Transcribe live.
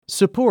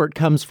Support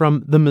comes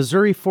from the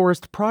Missouri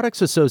Forest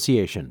Products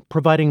Association,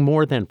 providing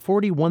more than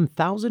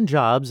 41,000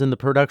 jobs in the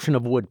production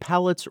of wood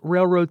pallets,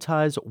 railroad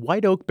ties,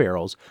 white oak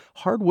barrels,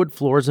 hardwood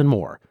floors, and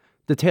more.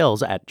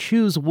 Details at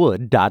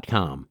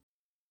choosewood.com.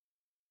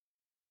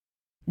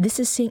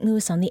 This is St.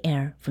 Louis on the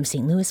Air from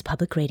St. Louis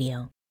Public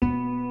Radio.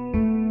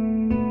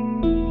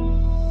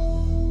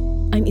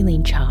 I'm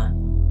Elaine Cha.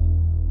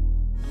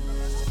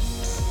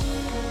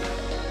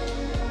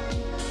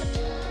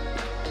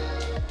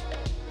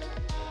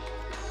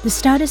 The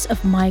status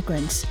of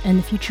migrants and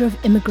the future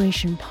of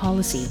immigration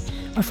policy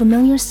are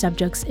familiar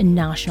subjects in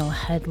national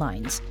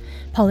headlines.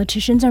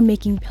 Politicians are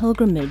making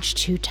pilgrimage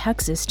to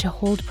Texas to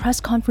hold press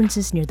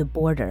conferences near the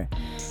border.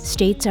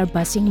 States are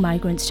busing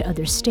migrants to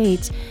other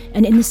states,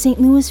 and in the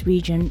St. Louis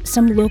region,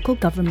 some local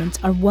governments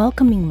are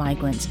welcoming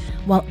migrants,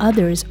 while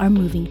others are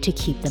moving to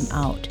keep them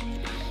out.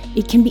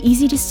 It can be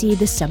easy to see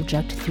the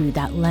subject through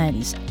that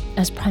lens,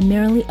 as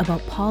primarily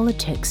about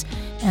politics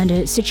and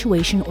a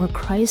situation or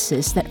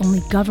crisis that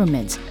only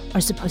governments are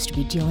supposed to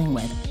be dealing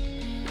with.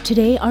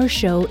 Today, our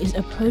show is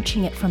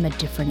approaching it from a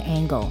different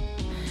angle.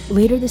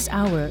 Later this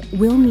hour,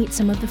 we'll meet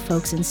some of the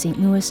folks in St.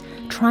 Louis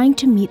trying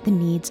to meet the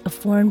needs of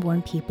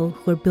foreign-born people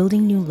who are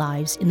building new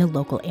lives in the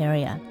local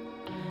area.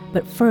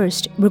 But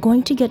first, we're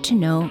going to get to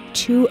know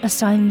two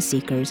asylum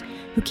seekers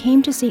who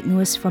came to St.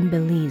 Louis from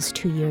Belize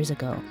 2 years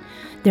ago.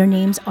 Their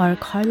names are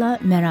Karla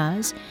Mera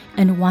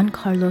and Juan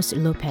Carlos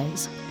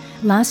Lopez.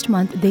 Last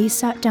month, they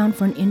sat down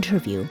for an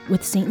interview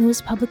with St. Louis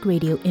Public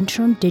Radio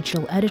interim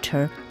digital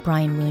editor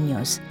Brian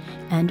Munoz.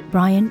 And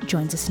Brian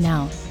joins us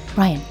now.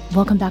 Brian,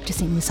 welcome back to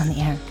St. Louis on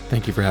the Air.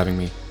 Thank you for having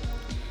me.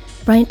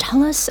 Brian,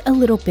 tell us a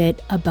little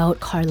bit about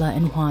Karla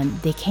and Juan.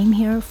 They came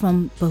here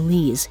from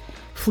Belize,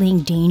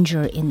 fleeing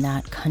danger in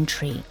that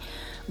country.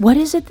 What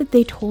is it that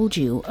they told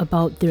you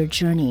about their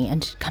journey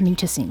and coming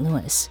to St.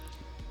 Louis?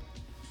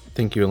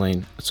 Thank you,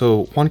 Elaine.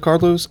 So Juan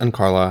Carlos and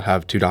Karla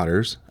have two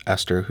daughters,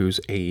 Esther, who's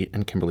 8,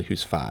 and Kimberly,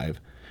 who's 5.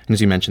 And as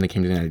you mentioned, they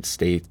came to the United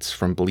States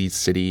from Belize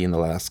City in the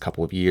last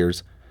couple of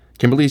years.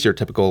 Kimberly's your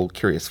typical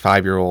curious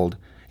 5-year-old,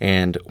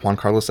 and Juan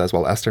Carlos says,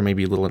 while Esther may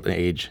be little in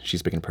age,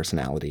 she's big in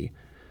personality.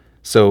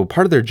 So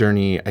part of their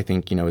journey, I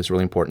think, is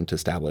really important to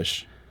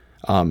establish.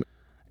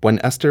 When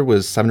Esther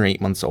was 7 or 8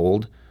 months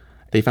old,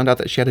 they found out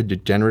that she had a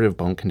degenerative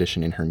bone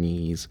condition in her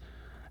knees.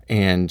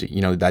 And,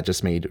 that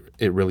just made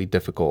it really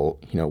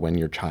difficult, when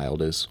your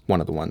child is one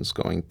of the ones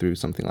going through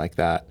something like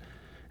that.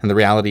 And the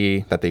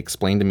reality that they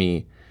explained to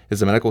me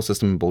is the medical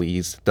system in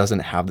Belize doesn't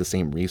have the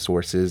same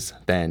resources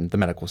than the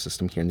medical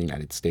system here in the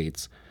United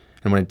States.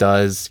 And when it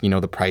does,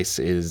 the price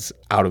is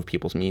out of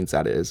people's means,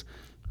 that is.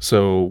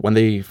 So when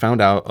they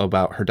found out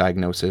about her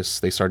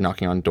diagnosis, they started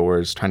knocking on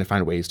doors, trying to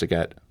find ways to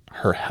get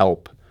her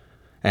help.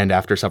 And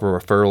after several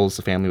referrals,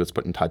 the family was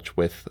put in touch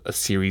with a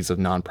series of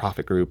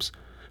nonprofit groups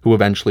who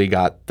eventually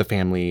got the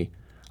family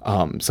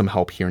some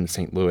help here in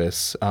St.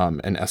 Louis,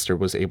 and Esther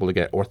was able to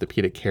get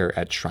orthopedic care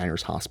at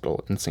Shriners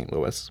Hospital in St.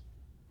 Louis.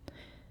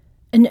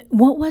 And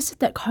what was it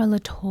that Karla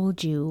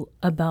told you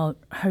about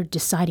her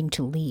deciding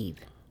to leave?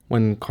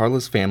 When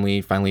Karla's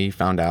family finally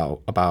found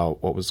out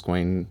about what was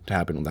going to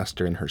happen with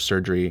Esther and her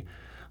surgery,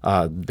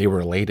 they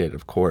were elated,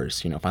 of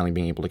course, finally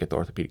being able to get the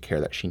orthopedic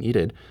care that she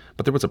needed.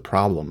 But there was a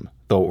problem.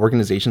 The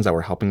organizations that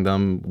were helping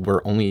them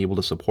were only able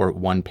to support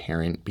one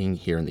parent being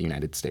here in the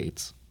United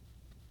States.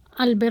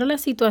 Al ver la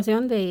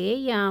situación de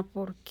ella,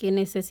 porque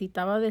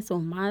necesitaba de su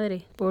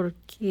madre,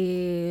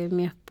 porque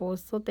mi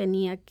esposo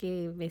tenía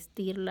que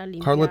vestirla,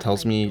 limpiarla. Karla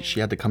tells me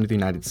she had to come to the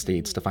United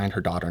States to find her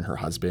daughter and her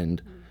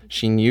husband.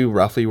 She knew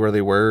roughly where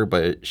they were,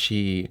 but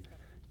she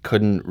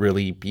couldn't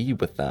really be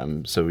with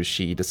them. So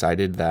she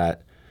decided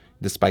that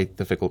despite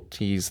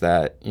difficulties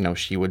that,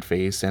 she would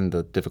face and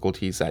the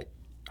difficulties that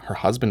her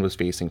husband was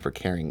facing for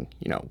caring,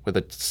 with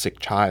a sick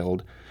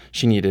child,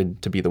 she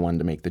needed to be the one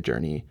to make the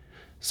journey.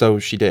 So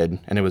she did,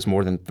 and it was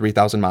more than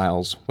 3,000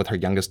 miles with her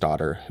youngest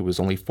daughter, who was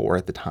only 4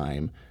 at the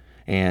time,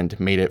 and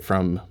made it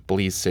from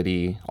Belize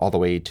City all the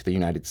way to the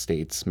United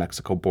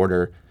States-Mexico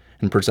border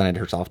and presented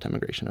herself to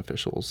immigration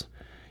officials.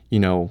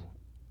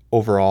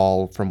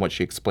 Overall, from what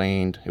she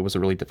explained, it was a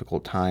really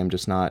difficult time,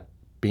 just not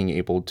being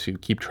able to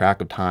keep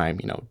track of time,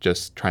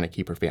 just trying to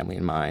keep her family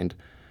in mind.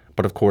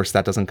 But of course,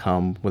 that doesn't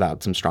come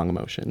without some strong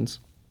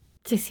emotions.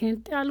 Se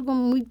siente algo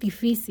muy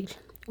difícil.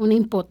 Una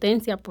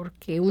impotencia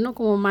porque uno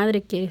como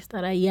madre quiere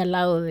estar ahí al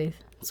lado de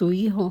su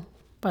hijo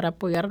para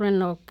apoyarlo en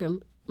lo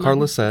que...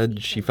 Karla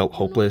said she felt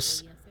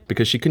hopeless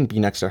because she couldn't be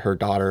next to her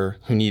daughter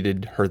who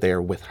needed her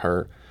there with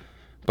her.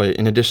 But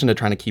in addition to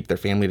trying to keep their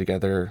family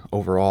together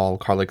overall,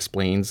 Karla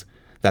explains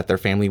that their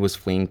family was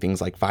fleeing things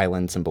like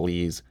violence in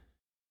Belize.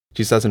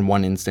 She says in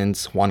one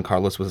instance, Juan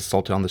Carlos was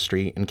assaulted on the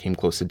street and came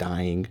close to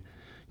dying.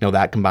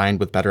 That combined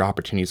with better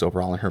opportunities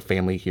overall in her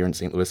family here in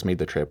St. Louis made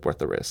the trip worth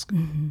the risk.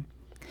 Mm-hmm.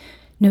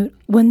 Now,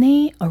 when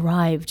they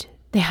arrived,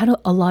 they had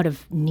a lot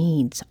of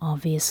needs,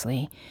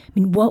 obviously.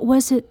 What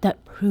was it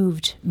that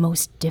proved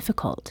most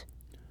difficult?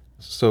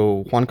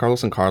 So Juan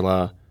Carlos and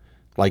Karla,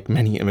 like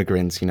many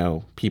immigrants,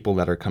 people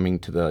that are coming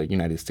to the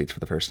United States for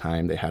the first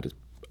time, they had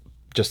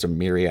just a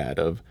myriad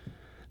of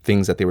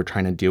things that they were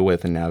trying to deal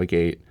with and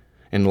navigate.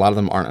 And a lot of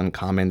them aren't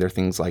uncommon. They're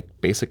things like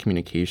basic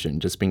communication,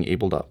 just being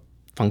able to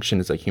function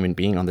as a human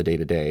being on the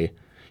day-to-day,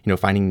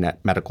 finding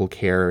medical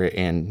care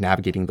and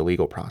navigating the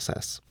legal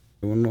process.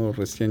 Uno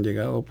recién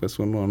llegado, pues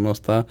uno no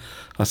está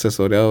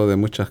asesorado de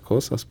muchas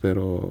cosas,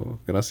 pero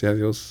gracias a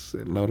Dios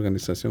la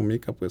organización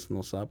MICA pues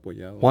nos ha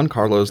apoyado. Juan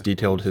Carlos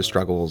detailed his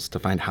struggles to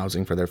find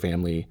housing for their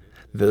family.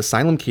 The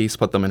asylum case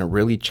put them in a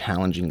really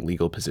challenging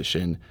legal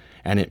position,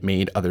 and it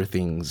made other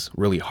things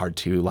really hard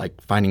too,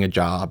 like finding a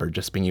job or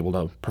just being able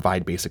to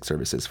provide basic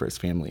services for his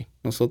family.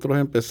 Nosotros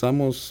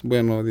empezamos,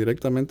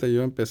 directamente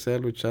yo empecé a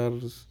luchar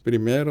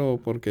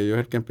primero porque yo es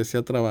el que empecé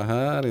a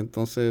trabajar,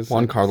 entonces...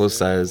 Juan Carlos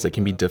says it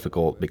can be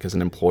difficult because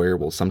an employer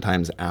will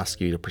sometimes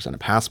ask you to present a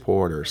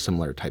passport or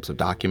similar types of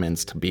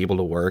documents to be able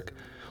to work,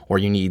 or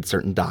you need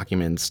certain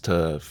documents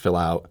to fill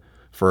out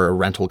for a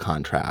rental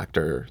contract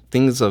or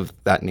things of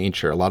that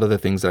nature. A lot of the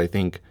things that I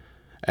think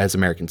as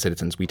American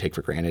citizens we take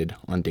for granted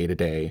on day to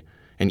day.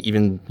 And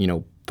even,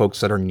 folks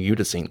that are new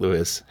to St.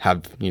 Louis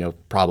have,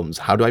 problems.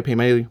 How do I pay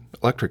my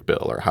electric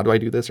bill? Or how do I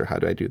do this? Or how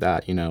do I do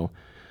that?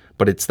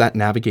 But it's that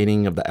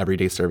navigating of the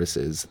everyday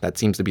services that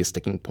seems to be a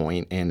sticking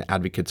point, and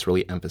advocates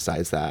really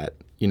emphasize that,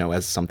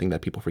 as something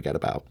that people forget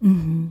about.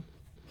 Mm-hmm.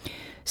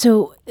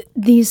 So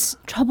these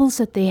troubles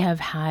that they have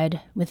had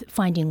with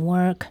finding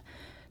work,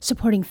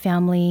 supporting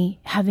family,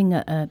 having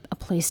a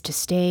place to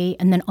stay,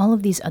 and then all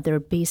of these other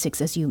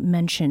basics, as you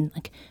mentioned,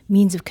 like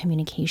means of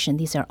communication,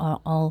 these are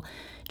all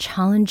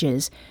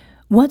challenges.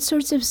 What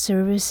sorts of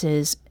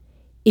services,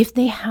 if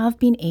they have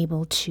been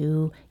able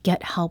to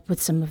get help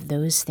with some of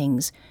those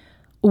things,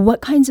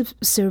 what kinds of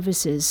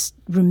services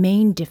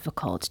remain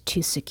difficult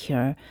to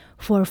secure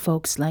for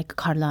folks like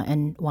Karla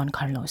and Juan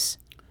Carlos?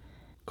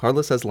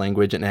 Karla says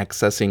language and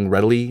accessing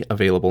readily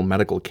available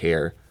medical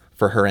care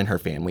for her and her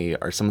family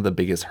are some of the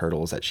biggest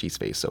hurdles that she's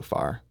faced so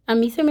far. A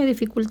mí se me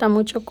dificulta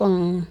mucho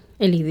con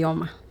el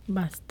idioma,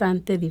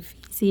 bastante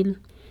difícil.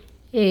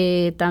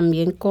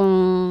 También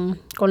con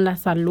la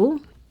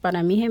salud. Para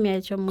mí se me ha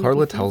hecho muy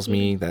Karla difícil. tells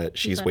me that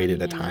she's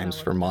waited at times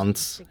for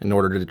months in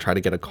order to try to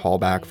get a call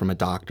back from a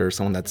doctor,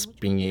 someone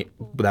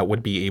that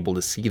would be able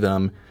to see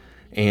them.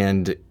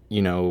 And,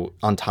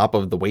 on top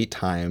of the wait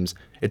times,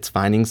 it's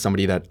finding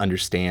somebody that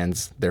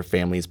understands their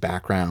family's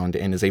background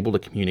and is able to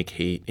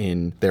communicate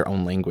in their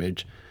own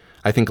language.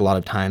 I think a lot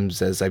of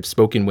times, as I've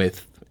spoken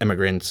with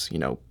immigrants,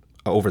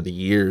 over the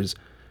years,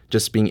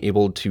 just being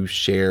able to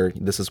share,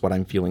 this is what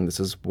I'm feeling, this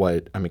is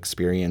what I'm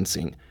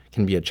experiencing,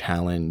 can be a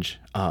challenge.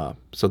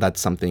 So that's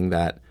something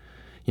that,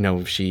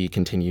 she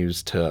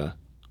continues to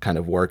kind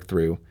of work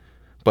through.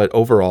 But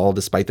overall,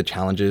 despite the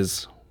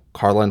challenges,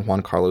 Karla and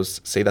Juan Carlos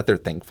say that they're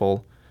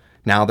thankful.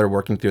 Now they're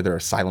working through their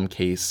asylum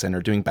case and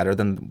are doing better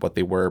than what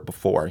they were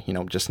before,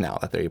 just now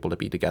that they're able to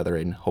be together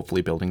and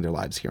hopefully building their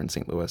lives here in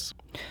St. Louis.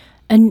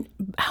 And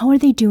how are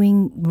they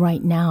doing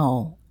right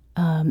now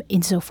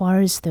insofar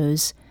as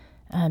those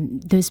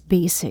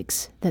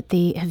basics that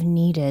they have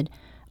needed?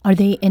 Are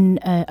they in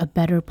a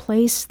better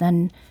place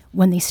than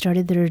when they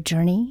started their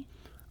journey?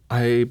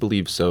 I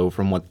believe so.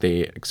 From what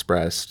they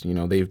expressed,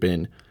 they've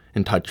been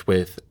in touch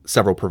with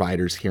several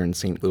providers here in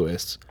St.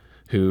 Louis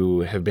who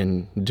have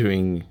been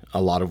doing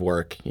a lot of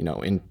work,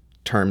 in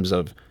terms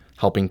of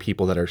helping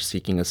people that are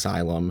seeking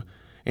asylum.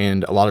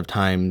 And a lot of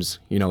times,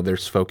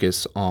 there's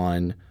focus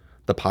on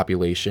the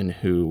population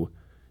who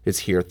is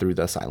here through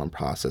the asylum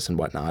process and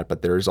whatnot,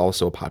 but there is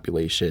also a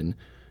population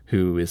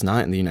who is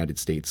not in the United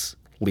States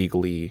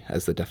legally,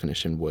 as the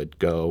definition would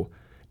go.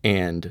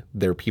 And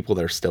there are people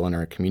that are still in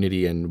our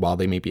community, and while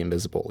they may be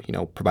invisible,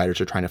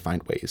 providers are trying to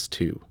find ways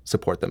to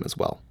support them as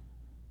well.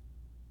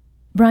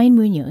 Brian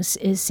Munoz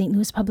is St.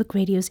 Louis Public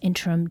Radio's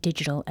interim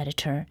digital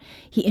editor.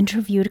 He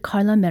interviewed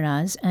Karla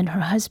Mera and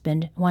her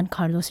husband, Juan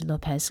Carlos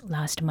Lopez,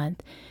 last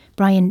month.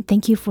 Brian,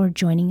 thank you for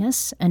joining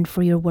us and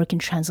for your work in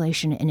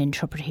translation and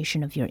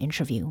interpretation of your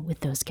interview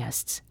with those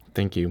guests.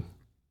 Thank you.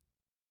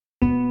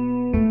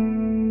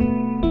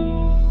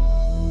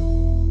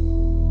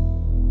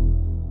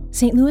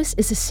 St. Louis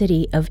is a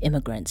city of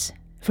immigrants.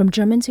 From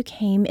Germans who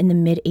came in the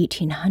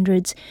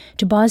mid-1800s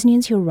to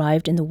Bosnians who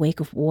arrived in the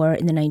wake of war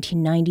in the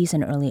 1990s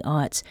and early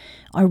aughts,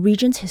 our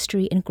region's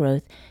history and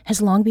growth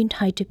has long been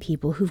tied to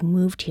people who've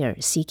moved here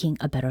seeking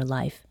a better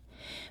life.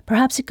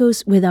 Perhaps it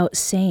goes without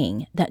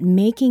saying that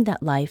making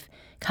that life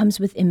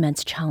comes with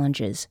immense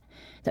challenges.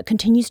 That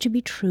continues to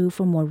be true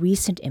for more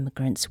recent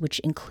immigrants, which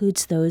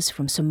includes those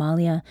from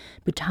Somalia,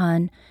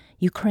 Bhutan,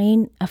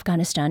 Ukraine,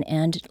 Afghanistan,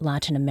 and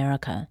Latin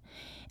America.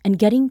 And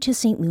getting to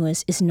St.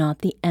 Louis is not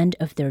the end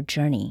of their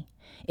journey.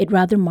 It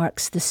rather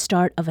marks the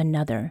start of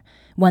another,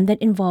 one that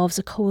involves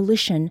a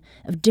coalition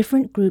of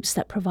different groups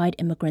that provide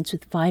immigrants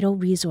with vital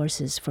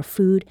resources for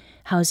food,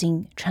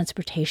 housing,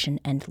 transportation,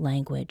 and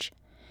language.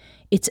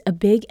 It's a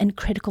big and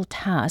critical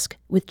task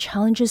with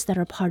challenges that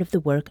are part of the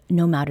work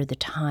no matter the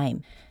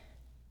time.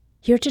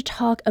 Here to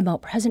talk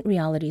about present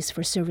realities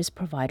for service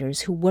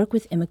providers who work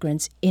with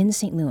immigrants in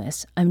St.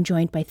 Louis, I'm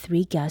joined by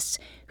three guests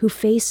who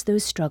face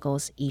those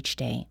struggles each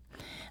day.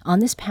 On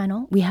this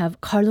panel, we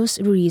have Carlos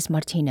Ruiz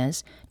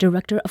Martinez,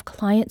 Director of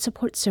Client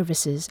Support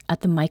Services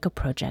at the MICA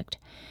Project.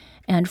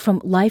 And from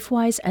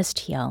LifeWise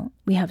STL,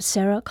 we have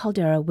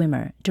Caldera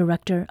Wimmer,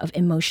 Director of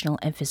Emotional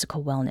and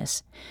Physical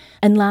Wellness.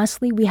 And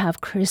lastly, we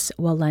have Kris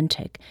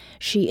Walentik.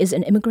 She is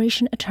an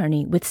immigration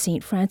attorney with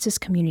St. Francis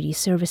Community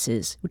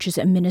Services, which is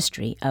a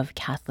ministry of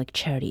Catholic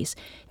Charities.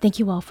 Thank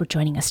you all for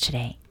joining us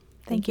today.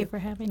 Thank you for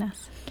having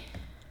us.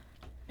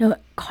 Now,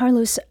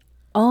 Carlos,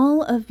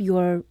 all of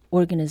your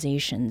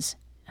organizations,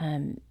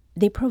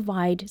 they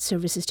provide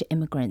services to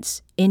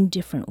immigrants in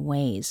different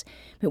ways.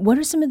 But what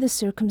are some of the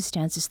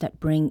circumstances that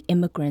bring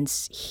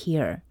immigrants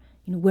here?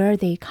 Where are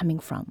they coming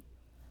from?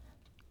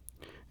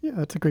 Yeah,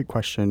 that's a great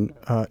question.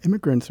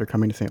 Immigrants are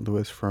coming to St.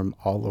 Louis from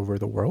all over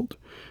the world.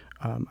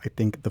 I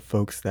think the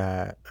folks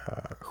that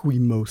who we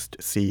most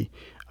see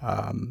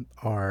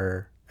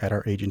are at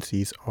our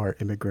agencies are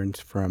immigrants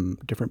from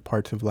different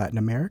parts of Latin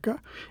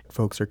America.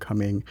 Folks are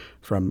coming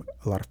from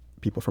a lot of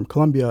people from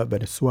Colombia,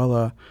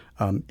 Venezuela,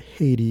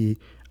 Haiti,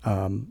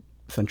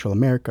 Central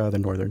America, the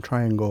Northern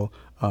Triangle,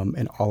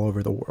 and all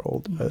over the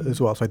world as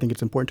well. So I think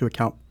it's important to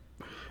account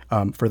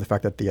for the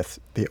fact that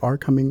they are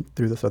coming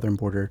through the southern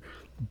border,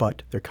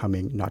 but they're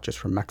coming not just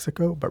from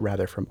Mexico, but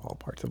rather from all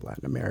parts of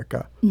Latin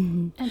America.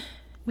 Mm-hmm. And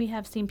we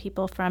have seen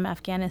people from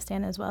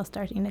Afghanistan as well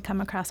starting to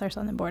come across our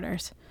southern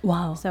borders.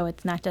 Wow. So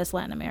it's not just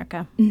Latin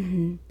America.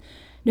 Mm-hmm.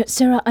 Now,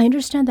 Sarah, I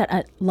understand that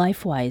at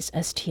LifeWise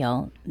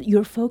STL,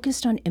 you're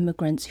focused on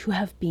immigrants who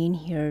have been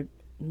here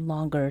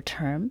longer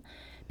term,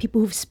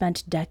 people who've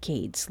spent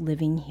decades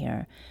living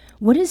here.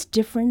 What is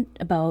different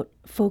about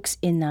folks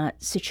in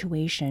that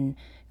situation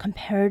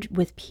compared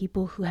with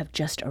people who have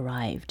just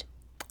arrived?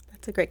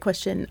 That's a great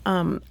question.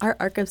 Our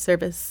arc of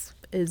service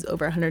is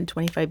over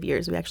 125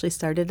 years. We actually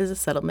started as a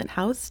settlement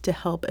house to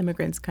help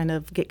immigrants kind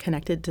of get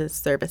connected to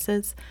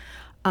services.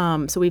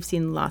 So we've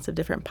seen lots of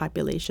different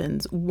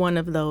populations. One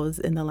of those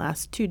in the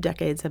last 2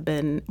 decades have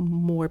been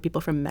more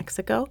people from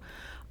Mexico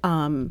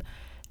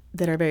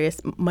that are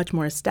much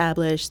more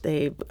established.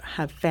 They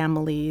have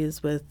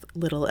families with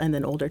little and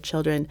then older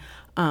children.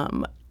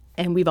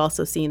 And we've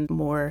also seen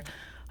more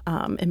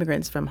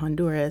immigrants from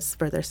Honduras,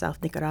 further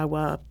south,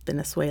 Nicaragua,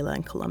 Venezuela,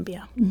 and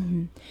Colombia.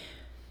 Mm-hmm.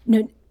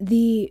 Now,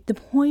 the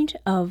point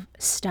of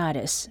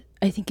status,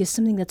 I think, is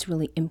something that's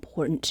really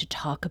important to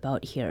talk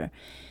about here.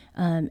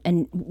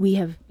 And we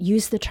have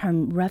used the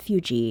term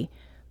refugee.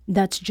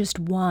 That's just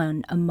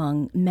one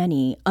among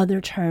many.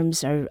 Other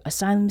terms are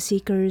asylum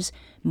seekers,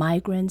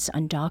 migrants,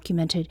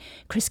 undocumented.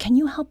 Kris, can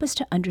you help us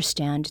to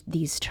understand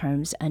these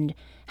terms and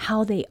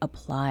how they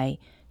apply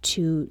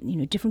to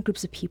different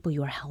groups of people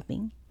you are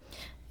helping?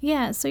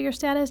 Yeah, so your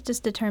status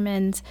just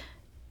determines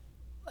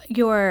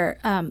your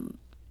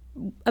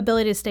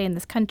ability to stay in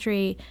this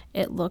country.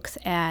 It looks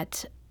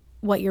at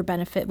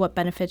what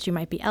benefits you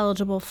might be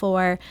eligible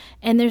for.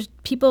 And there's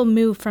people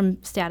move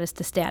from status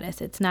to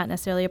status. It's not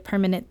necessarily a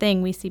permanent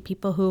thing. We see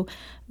people who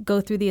go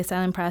through the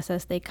asylum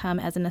process. They come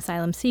as an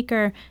asylum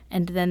seeker,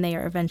 and then they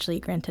are eventually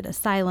granted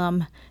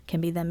asylum,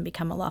 then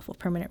become a lawful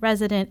permanent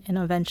resident, and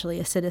eventually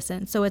a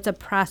citizen. So it's a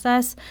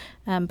process,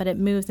 but it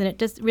moves, and it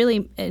just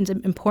really is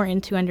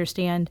important to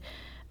understand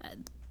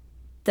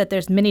that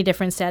there's many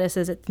different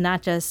statuses. It's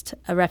not just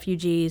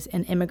refugees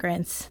and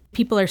immigrants.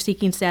 People are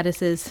seeking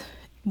statuses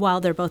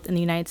while they're both in the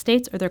United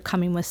States or they're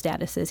coming with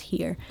statuses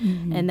here.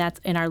 Mm-hmm. And that's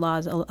in our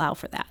laws allow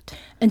for that.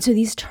 And so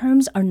these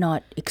terms are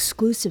not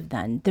exclusive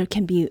then. There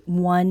can be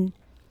one,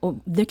 or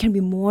there can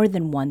be more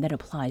than one that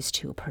applies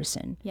to a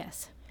person.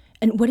 Yes.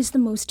 And what is the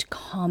most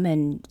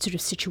common sort of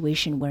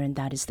situation wherein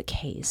that is the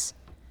case?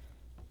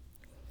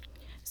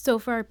 So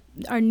for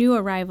our new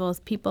arrivals,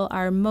 people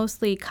are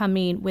mostly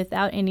coming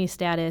without any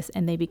status,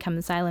 and they become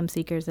asylum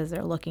seekers as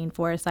they're looking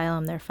for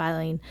asylum. They're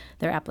filing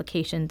their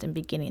applications and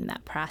beginning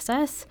that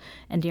process.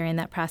 And during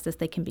that process,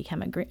 they can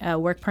become a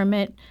work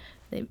permit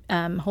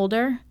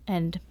holder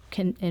and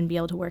be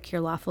able to work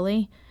here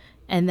lawfully.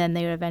 And then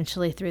they would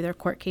eventually, through their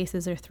court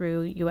cases or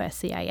through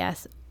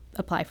USCIS,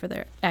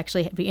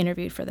 be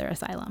interviewed for their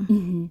asylum.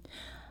 Mm-hmm.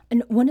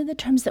 And one of the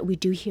terms that we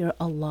do hear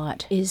a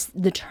lot is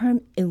the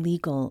term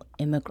illegal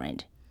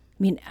immigrant.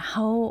 I mean,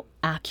 how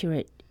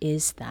accurate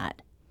is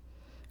that?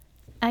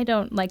 I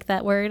don't like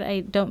that word.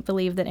 I don't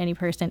believe that any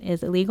person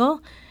is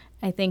illegal.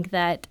 I think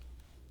that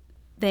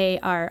they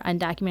are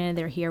undocumented.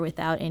 They're here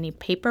without any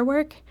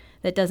paperwork.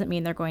 That doesn't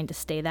mean they're going to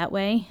stay that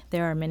way.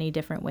 There are many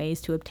different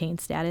ways to obtain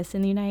status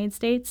in the United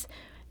States.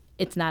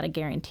 It's not a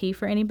guarantee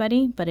for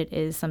anybody, but it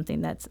is something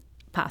that's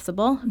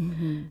possible.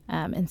 Mm-hmm.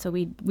 And so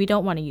we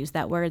don't want to use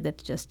that word.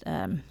 That's just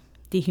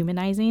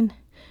dehumanizing,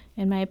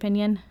 in my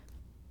opinion.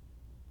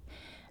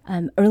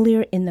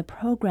 Earlier in the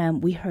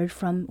program, we heard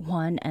from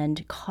Juan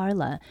and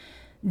Karla.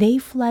 They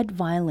fled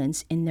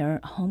violence in their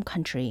home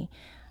country,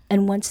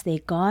 and once they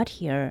got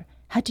here,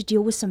 had to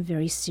deal with some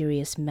very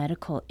serious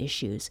medical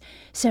issues.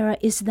 Sarah,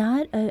 is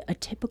that a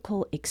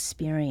typical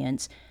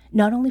experience,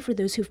 not only for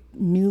those who've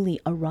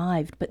newly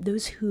arrived, but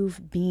those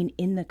who've been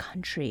in the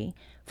country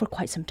for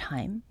quite some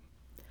time?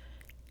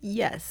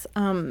 Yes.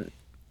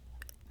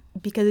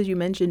 because, as you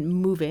mentioned,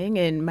 moving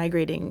and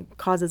migrating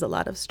causes a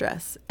lot of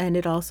stress, and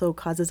it also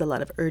causes a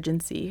lot of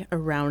urgency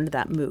around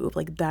that move.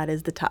 Like, that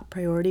is the top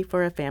priority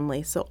for a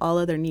family, so all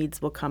other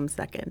needs will come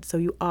second. So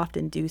you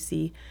often do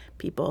see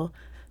people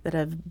that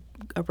have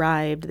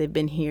arrived, they've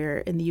been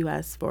here in the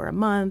U.S. for a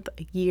month,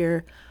 a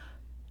year,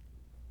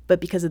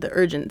 but because of the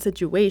urgent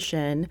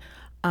situation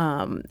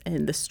and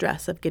the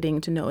stress of getting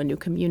to know a new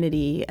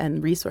community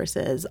and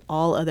resources,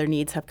 all other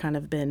needs have kind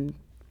of been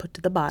put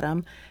to the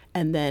bottom.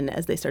 And then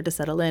as they start to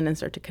settle in and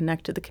start to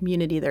connect to the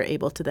community, they're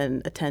able to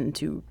then attend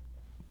to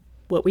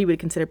what we would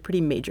consider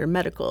pretty major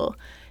medical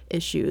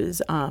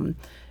issues,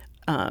 healthcare,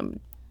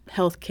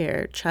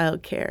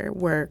 childcare,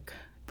 work,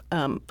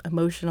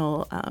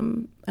 emotional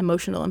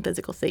and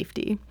physical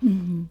safety.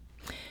 Mm-hmm.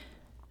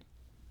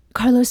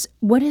 Carlos,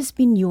 what has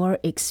been your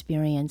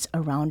experience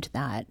around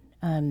that?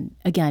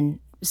 Again,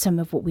 some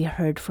of what we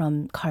heard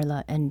from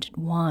Karla and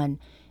Juan,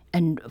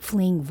 and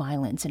fleeing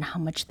violence and how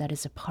much that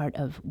is a part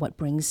of what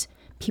brings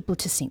people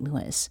to St.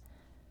 Louis.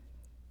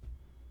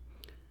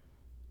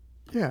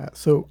 Yeah,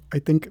 so I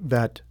think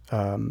that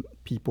when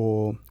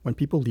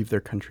people leave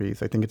their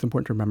countries, I think it's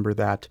important to remember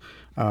that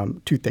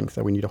two things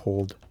that we need to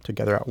hold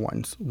together at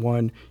once.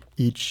 One,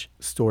 each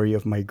story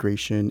of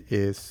migration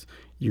is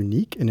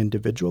unique and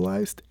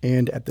individualized,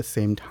 and at the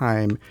same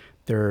time,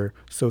 there are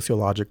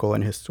sociological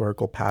and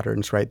historical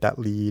patterns, right, that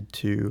lead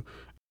to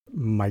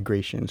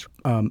migrations.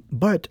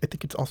 But I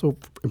think it's also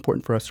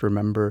important for us to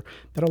remember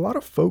that a lot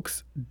of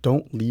folks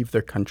don't leave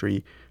their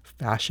country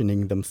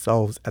fashioning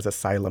themselves as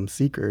asylum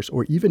seekers,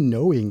 or even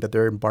knowing that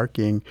they're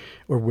embarking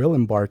or will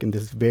embark in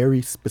this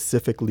very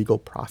specific legal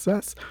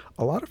process.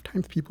 A lot of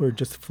times people are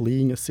just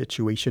fleeing a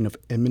situation of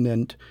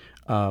imminent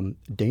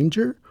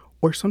danger,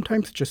 or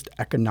sometimes just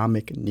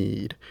economic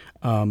need,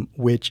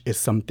 which is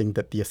something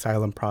that the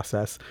asylum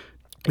process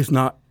is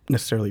not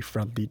necessarily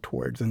friendly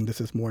towards. And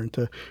this is more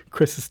into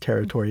Kris's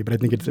territory, but I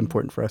think it's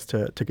important for us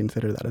to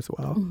consider that as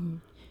well. Mm-hmm.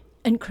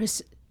 And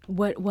Kris,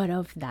 what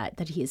of that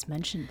he has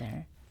mentioned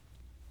there?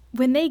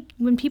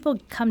 When people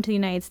come to the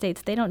United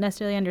States, they don't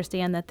necessarily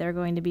understand that they're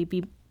going to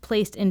be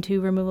placed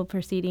into removal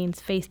proceedings,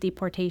 face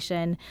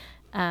deportation,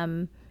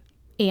 and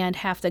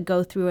have to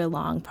go through a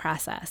long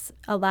process.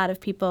 A lot of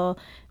people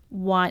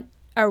want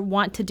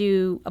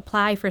to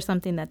apply for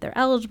something that they're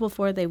eligible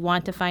for. They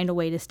want to find a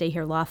way to stay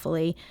here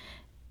lawfully,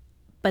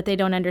 but they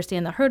don't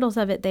understand the hurdles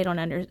of it. They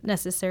don't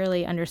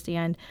necessarily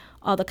understand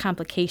all the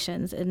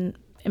complications. And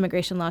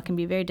immigration law can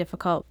be very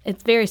difficult.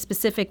 It's very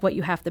specific what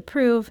you have to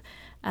prove,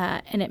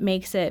 and it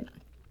makes it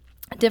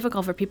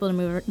difficult for people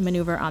to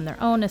maneuver on their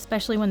own,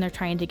 especially when they're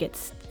trying to get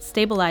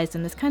stabilized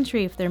in this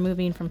country. If they're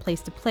moving from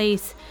place to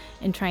place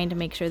and trying to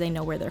make sure they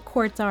know where their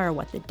courts are or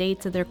what the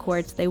dates of their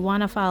courts, they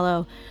want to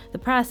follow the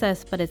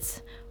process, but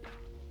it's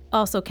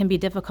also can be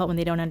difficult when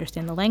they don't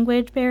understand the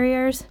language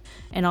barriers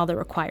and all the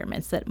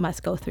requirements that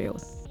must go through.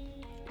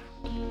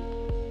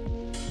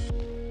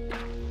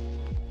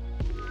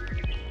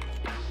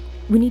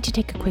 We need to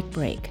take a quick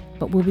break,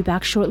 but we'll be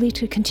back shortly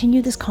to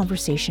continue this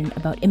conversation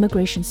about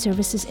immigration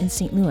services in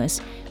St. Louis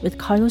with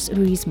Carlos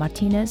Ruiz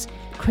Martinez,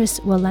 Kris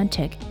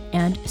Walentik,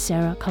 and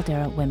Sarah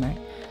Caldera Wimmer.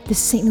 This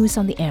is St. Louis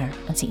on the Air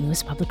on St.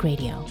 Louis Public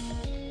Radio.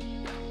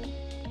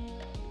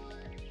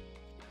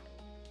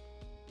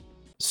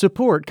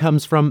 Support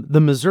comes from the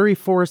Missouri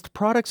Forest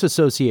Products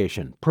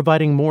Association,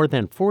 providing more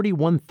than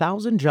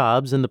 41,000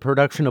 jobs in the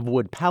production of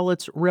wood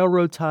pallets,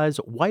 railroad ties,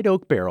 white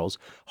oak barrels,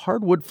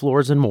 hardwood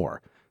floors, and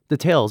more.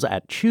 Details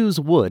at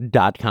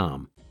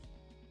choosewood.com.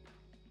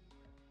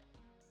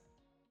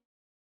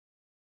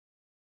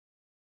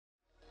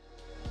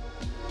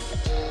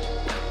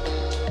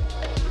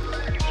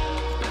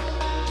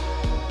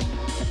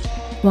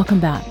 Welcome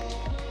back.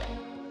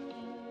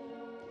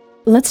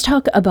 Let's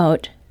talk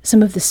about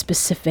some of the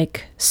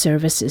specific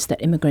services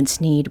that immigrants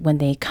need when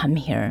they come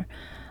here.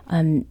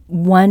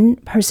 One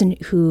person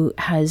who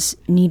has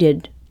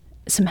needed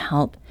some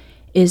help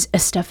is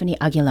Estefany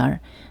Aguilar.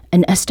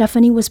 And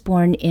Estefany was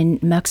born in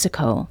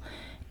Mexico.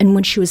 And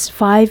when she was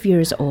 5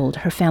 years old,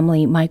 her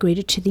family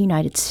migrated to the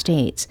United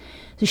States.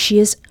 So she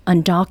is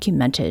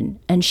undocumented,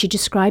 and she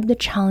described the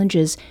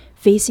challenges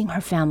facing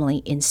her family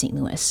in St.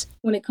 Louis.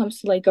 When it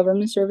comes to like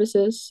government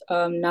services,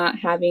 not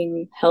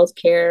having health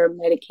care,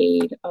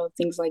 Medicaid,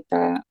 things like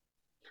that.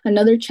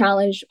 Another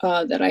challenge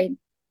that I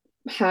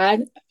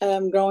had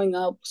growing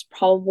up was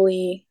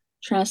probably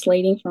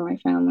translating for my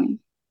family.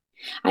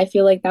 I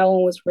feel like that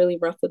one was really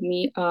rough with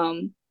me.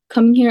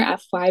 Coming here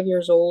at 5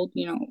 years old,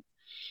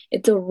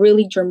 it's a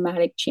really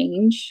dramatic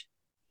change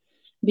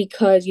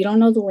because you don't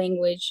know the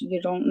language,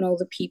 you don't know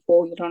the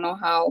people, you don't know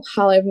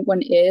how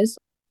everyone is.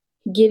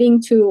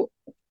 Getting to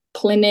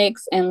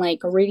clinics and like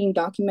reading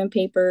document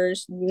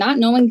papers, not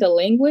knowing the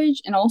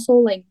language, and also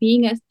like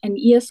being an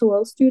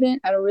ESOL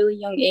student at a really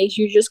young age,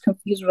 you're just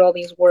confused with all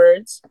these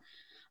words.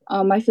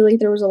 I feel like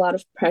there was a lot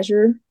of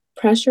pressure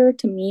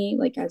to me,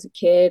 like as a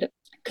kid,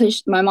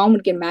 because my mom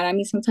would get mad at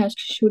me sometimes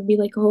because she would be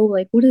like, oh,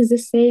 like, what does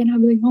this say? And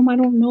I'd be like, Mom, I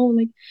don't know.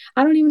 Like,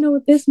 I don't even know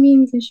what this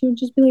means. And she would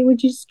just be like,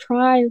 would you just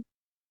try?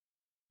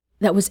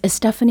 That was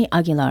Estefany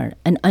Aguilar,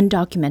 an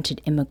undocumented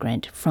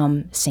immigrant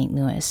from St.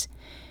 Louis.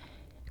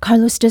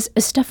 Carlos, does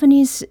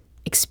Estefany's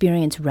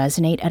experience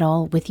resonate at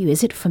all with you?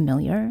 Is it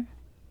familiar?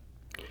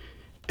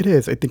 It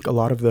is. I think a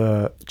lot of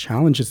the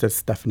challenges that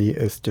Estefany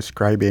is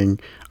describing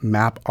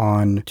map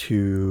on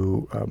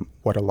to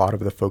what a lot of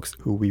the folks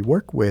who we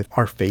work with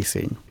are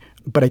facing.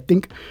 But I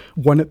think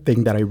one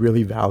thing that I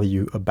really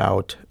value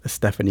about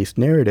Estefany's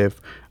narrative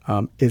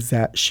is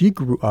that she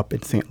grew up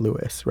in St.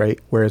 Louis, right?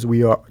 Whereas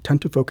we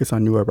tend to focus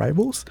on new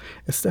arrivals.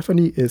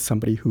 Estefany is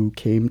somebody who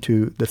came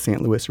to the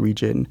St. Louis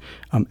region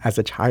as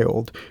a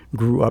child,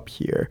 grew up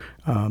here,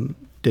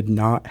 did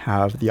not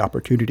have the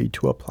opportunity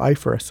to apply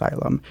for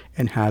asylum,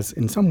 and has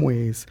in some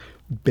ways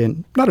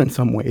been, not in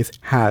some ways,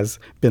 has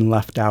been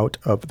left out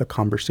of the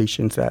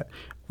conversations that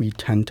we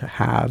tend to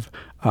have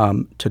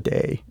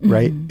today,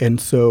 right? And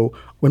so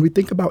when we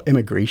think about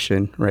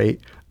immigration, right,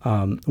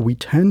 we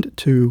tend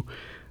to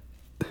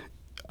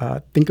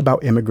think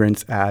about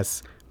immigrants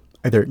as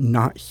either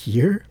not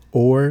here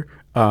or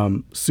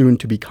soon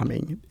to be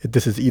coming.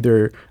 This is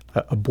either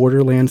a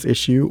borderlands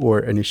issue or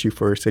an issue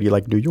for a city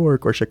like New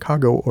York or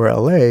Chicago or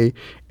LA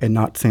and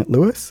not St.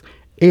 Louis.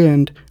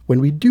 And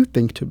when we do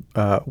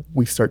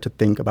we start to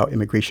think about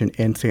immigration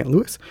in St.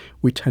 Louis,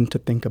 we tend to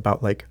think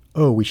about like,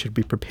 oh, we should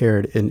be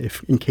prepared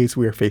in case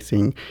we are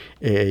facing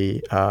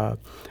a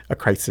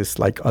crisis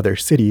like other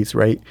cities,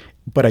 right?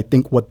 But I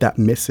think what that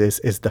misses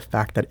is the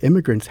fact that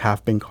immigrants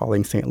have been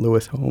calling St.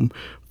 Louis home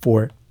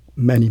for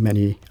many,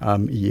 many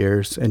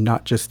years, and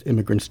not just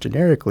immigrants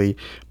generically,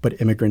 but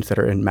immigrants that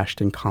are enmeshed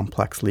in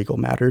complex legal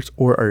matters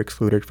or are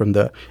excluded from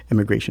the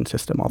immigration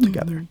system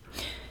altogether.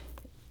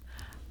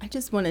 I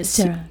just wanted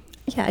Sarah.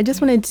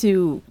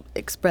 to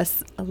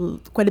express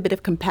quite a bit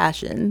of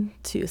compassion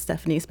to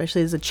Estefany,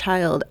 especially as a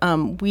child.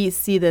 We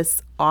see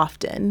this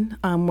often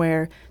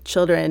where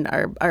children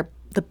are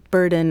the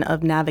burden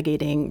of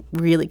navigating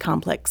really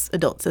complex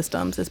adult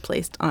systems is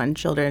placed on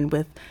children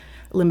with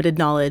limited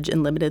knowledge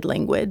and limited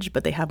language,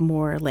 but they have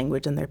more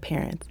language than their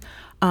parents.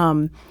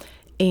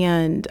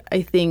 And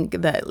I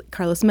think that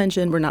Carlos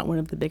mentioned we're not one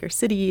of the bigger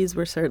cities.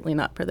 We're certainly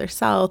not further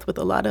south with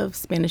a lot of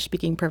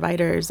Spanish-speaking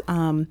providers.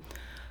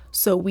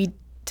 So we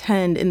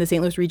tend in the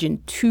St. Louis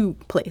region to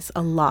place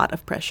a lot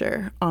of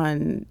pressure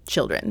on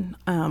children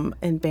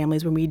and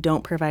families when we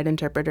don't provide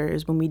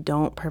interpreters, when we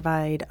don't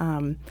provide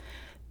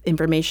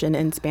information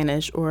in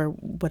Spanish or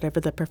whatever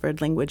the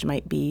preferred language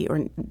might be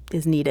or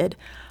is needed.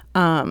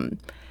 And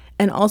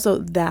also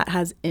that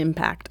has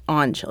impact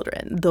on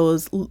children.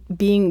 Those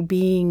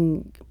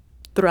being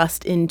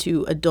thrust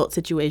into adult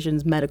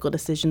situations, medical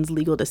decisions,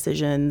 legal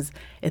decisions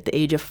at the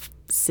age of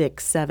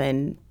 6,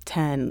 7,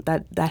 10,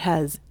 that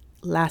has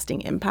lasting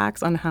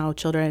impacts on how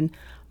children,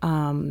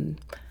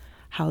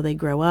 how they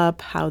grow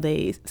up, how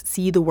they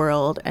see the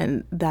world.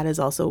 And that is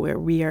also where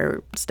we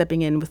are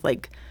stepping in with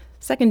like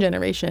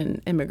second-generation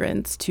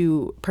immigrants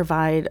to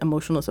provide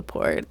emotional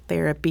support,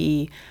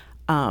 therapy,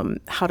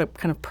 how to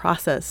kind of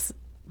process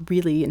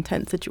really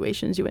intense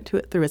situations you went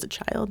through as a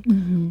child.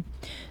 Mm-hmm.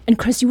 And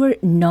Kris, you were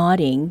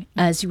nodding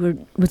as we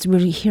were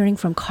hearing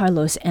from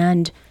Carlos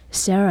and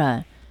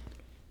Sarah.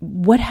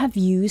 What have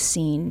you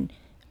seen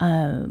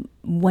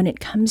when it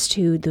comes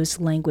to those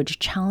language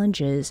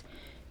challenges,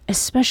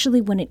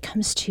 especially when it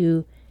comes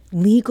to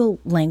legal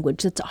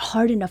language that's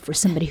hard enough for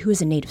somebody who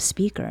is a native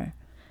speaker?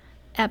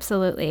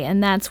 Absolutely.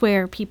 And that's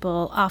where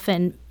people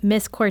often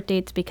miss court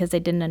dates because they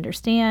didn't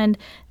understand.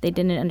 They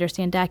didn't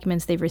understand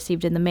documents they've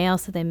received in the mail,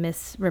 so they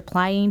miss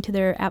replying to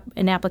their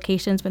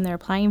applications when they're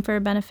applying for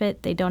a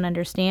benefit. They don't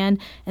understand,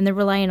 and they're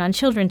relying on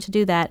children to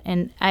do that.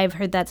 And I've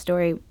heard that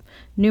story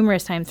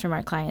numerous times from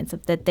our clients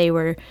that they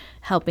were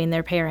helping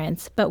their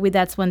parents. But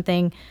that's one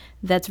thing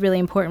that's really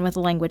important with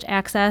language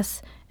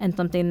access and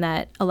something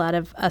that a lot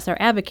of us are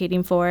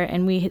advocating for.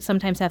 And we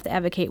sometimes have to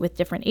advocate with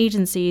different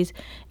agencies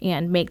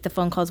and make the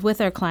phone calls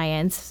with our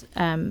clients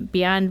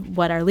beyond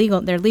what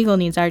their legal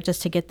needs are,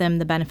 just to get them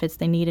the benefits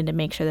they need and to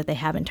make sure that they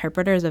have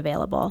interpreters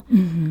available.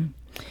 Mm-hmm.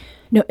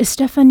 Now,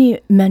 Estefany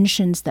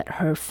mentions that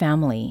her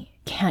family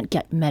can't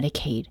get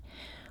Medicaid.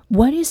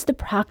 What is the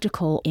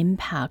practical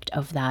impact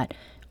of that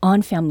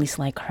on families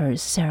like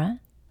hers, Sarah?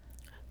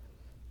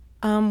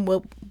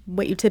 Well,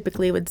 what you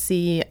typically would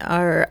see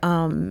are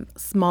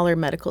smaller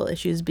medical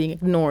issues being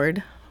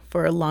ignored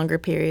for longer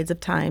periods of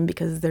time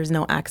because there's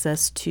no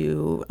access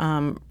to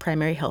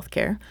primary health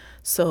care.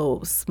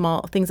 So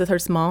small things that are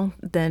small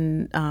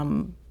then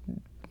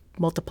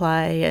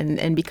multiply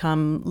and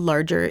become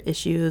larger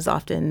issues,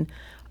 often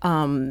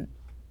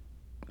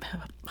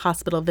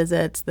hospital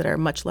visits that are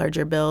much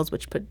larger bills,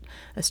 which put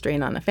a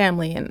strain on the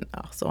family and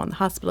also on the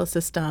hospital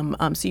system.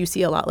 So you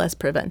see a lot less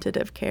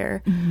preventative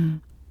care. Mm-hmm.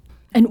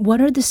 And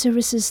what are the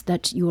services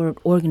that your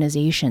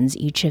organizations,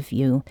 each of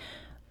you,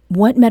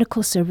 what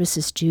medical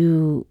services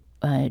do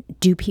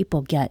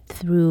people get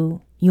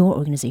through your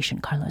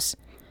organization, Carlos?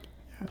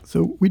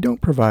 So we don't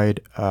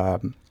provide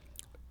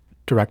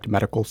direct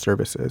medical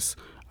services.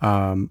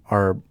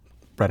 Our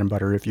bread and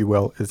butter, if you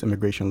will, is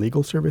immigration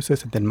legal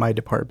services. And then my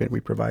department, we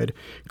provide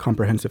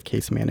comprehensive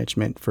case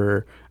management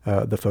for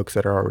the folks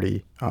that are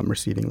already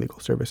receiving legal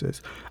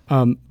services.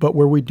 But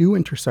where we do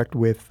intersect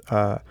with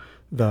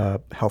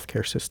the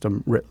healthcare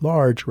system writ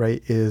large,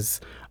 right, is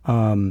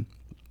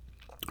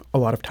a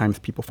lot of times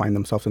people find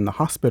themselves in the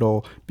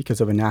hospital because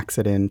of an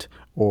accident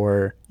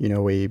or,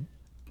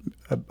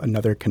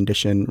 another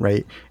condition,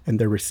 right? And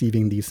they're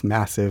receiving these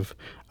massive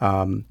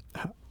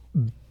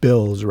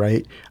bills,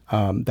 right,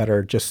 that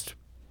are just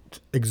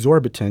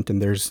exorbitant,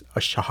 and there's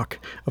a shock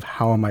of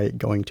how am I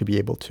going to be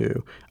able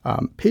to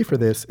pay for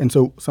this? And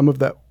so some of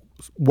that,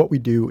 what we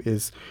do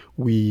is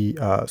we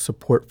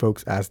support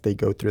folks as they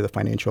go through the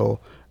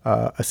financial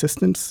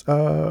assistance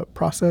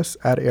process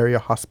at area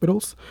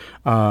hospitals,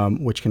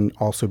 which can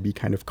also be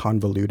kind of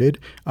convoluted.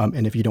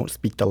 And if you don't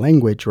speak the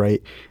language,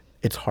 right,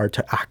 it's hard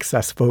to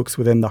access folks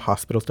within the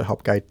hospitals to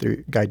help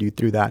guide you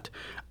through that.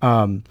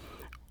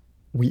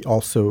 We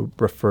also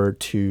refer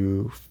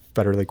to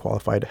federally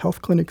qualified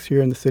health clinics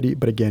here in the city.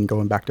 But again,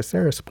 going back to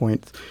Sarah's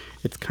point,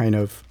 it's kind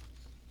of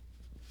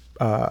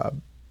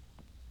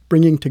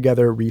bringing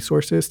together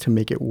resources to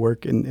make it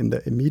work in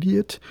the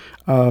immediate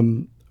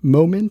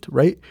moment,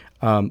 right?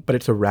 But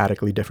it's a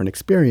radically different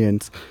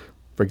experience.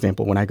 For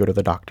example, when I go to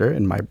the doctor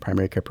and my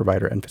primary care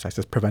provider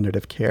emphasizes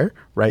preventative care,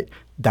 right?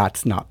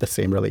 That's not the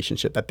same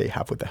relationship that they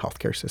have with the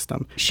healthcare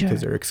system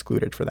because they're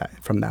excluded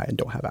from that and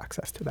don't have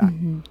access to that.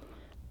 Mm-hmm.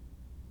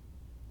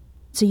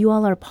 So you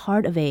all are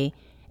part of a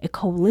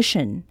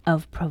coalition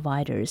of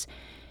providers.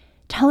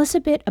 Tell us a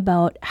bit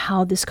about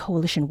how this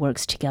coalition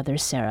works together,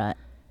 Sarah.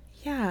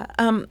 Yeah,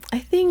 I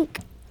think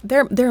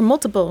there are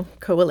multiple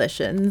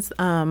coalitions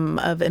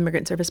of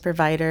immigrant service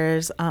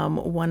providers.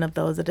 One of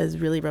those that is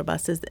really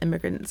robust is the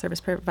Immigrant Service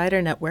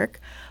Provider Network,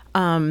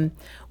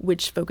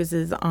 which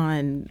focuses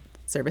on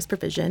service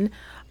provision.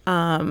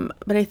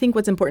 But I think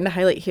what's important to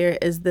highlight here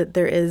is that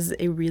there is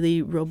a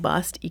really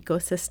robust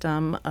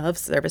ecosystem of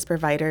service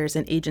providers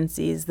and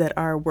agencies that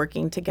are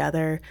working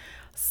together,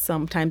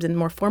 sometimes in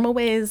more formal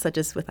ways, such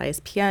as with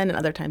ISPN, and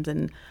other times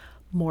in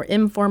more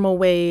informal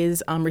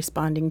ways,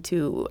 responding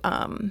to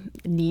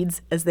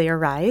needs as they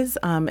arise.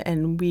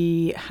 And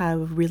we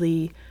have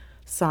really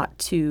sought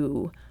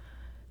to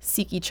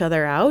seek each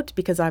other out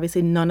because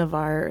obviously none of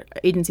our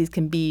agencies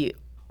can be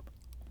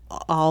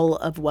all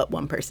of what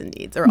one person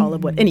needs or all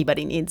of what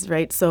anybody needs,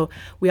 right? So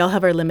we all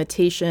have our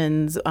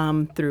limitations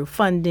through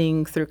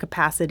funding, through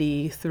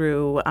capacity,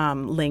 through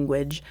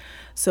language.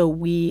 So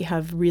we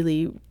have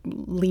really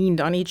leaned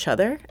on each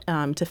other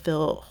to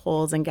fill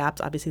holes and gaps.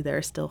 Obviously, there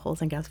are still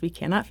holes and gaps we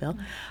cannot fill.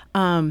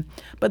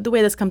 But the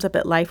way this comes up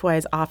at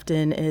LifeWise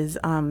often is,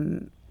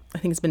 I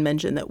think it's been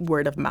mentioned that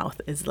word of mouth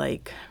is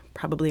like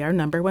probably our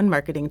number one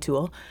marketing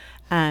tool.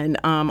 And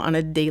on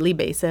a daily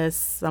basis,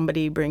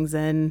 somebody brings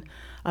in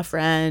a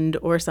friend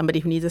or somebody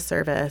who needs a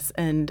service.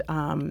 And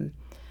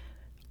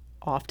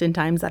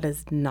oftentimes that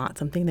is not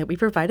something that we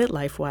provide at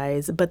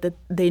LifeWise, but that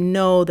they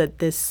know that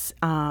this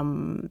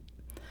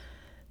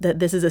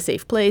is a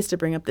safe place to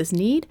bring up this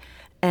need.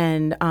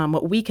 And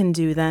what we can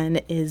do then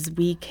is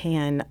we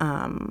can,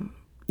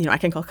 I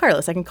can call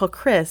Carlos, I can call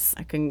Kris,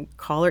 I can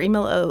call or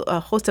email a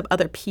host of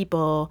other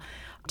people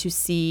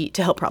to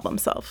help problem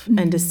solve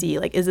and to see,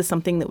 like, is this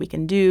something that we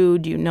can do?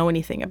 Do you know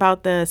anything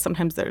about this?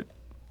 Sometimes there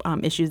are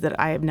issues that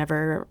I have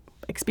never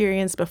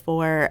experienced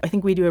before. I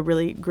think we do a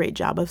really great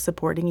job of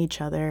supporting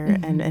each other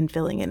and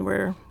filling in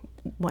where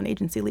one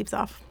agency leaves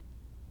off.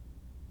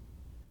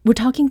 We're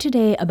talking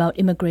today about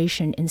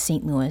immigration in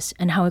St. Louis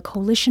and how a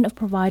coalition of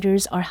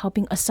providers are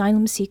helping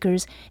asylum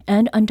seekers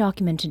and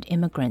undocumented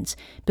immigrants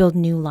build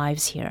new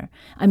lives here.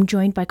 I'm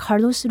joined by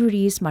Carlos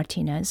Ruiz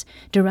Martinez,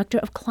 Director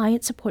of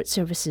Client Support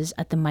Services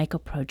at the MICA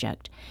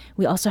Project.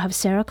 We also have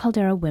Sarah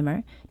Caldera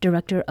Wimmer,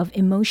 Director of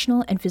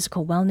Emotional and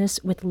Physical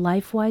Wellness with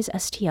LifeWise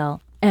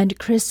STL, and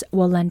Kris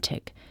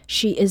Walentik.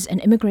 She is an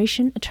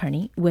immigration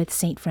attorney with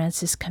St.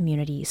 Francis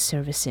Community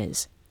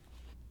Services.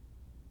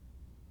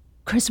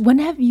 Kris, when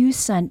have you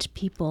sent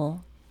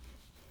people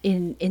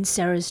in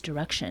Sarah's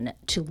direction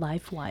to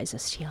LifeWise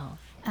STL?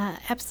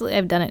 Absolutely.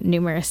 I've done it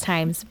numerous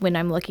times when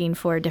I'm looking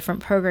for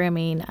different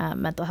programming,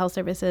 mental health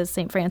services.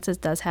 St. Francis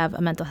does have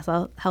a mental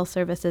health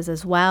services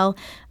as well,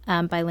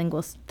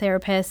 bilingual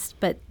therapists,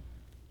 but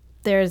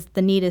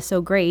the need is so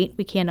great,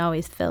 we can't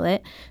always fill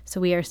it. So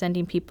we are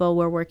sending people,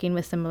 we're working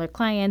with similar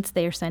clients.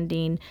 They are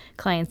sending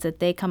clients that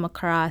they come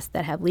across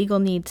that have legal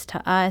needs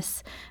to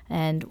us,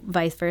 and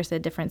vice versa,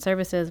 different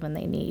services when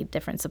they need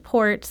different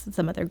supports.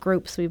 Some other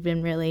groups we've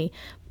been really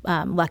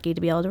lucky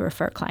to be able to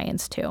refer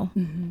clients to.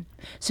 Mm-hmm.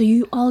 So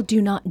you all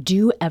do not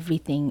do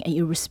everything at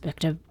your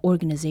respective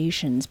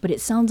organizations, but it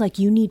sounds like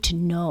you need to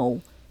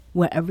know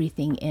where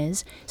everything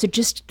is. So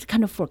just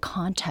kind of for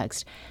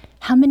context,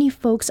 how many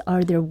folks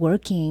are there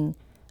working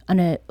on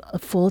a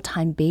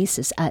full-time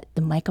basis at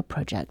the MICA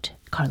Project,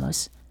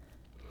 Carlos?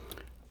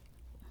 I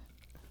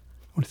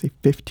want to say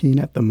 15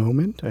 at the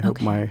moment. I hope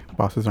my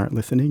bosses aren't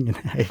listening and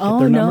I get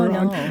their number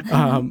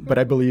wrong. But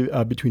I believe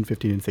between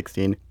 15 and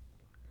 16.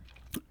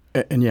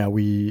 And yeah,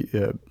 we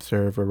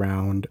serve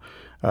around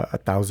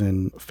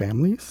 1,000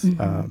 families.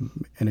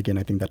 And again,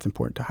 I think that's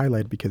important to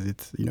highlight because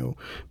it's,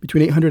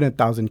 between 800 and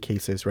 1,000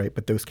 cases, right?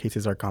 But those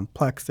cases are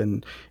complex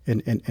and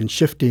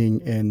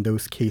shifting, and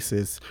those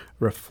cases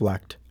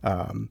reflect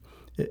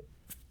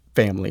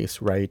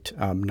families, right?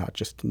 Not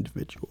just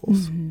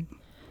individuals.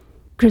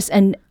 Kris,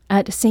 and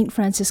at St.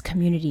 Francis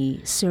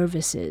Community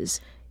Services,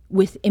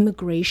 with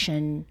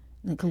immigration,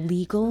 like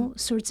legal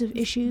sorts of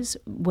issues,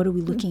 what are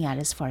we looking at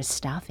as far as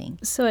staffing?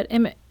 So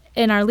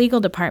in our legal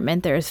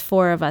department, there's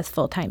 4 of us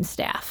full-time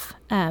staff.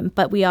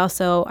 But we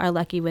also are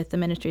lucky with the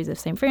Ministries of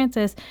St.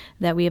 Francis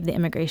that we have the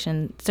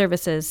Immigration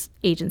Services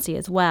Agency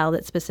as well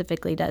that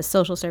specifically does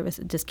social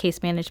services, does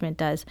case management,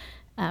 does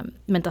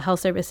mental health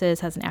services,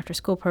 has an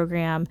after-school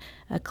program,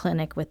 a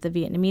clinic with the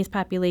Vietnamese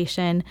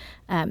population.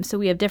 So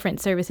we have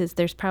different services.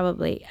 There's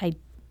probably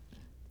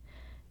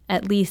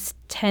at least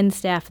 10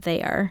 staff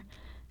there.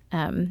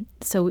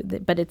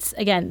 But it's,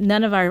 again,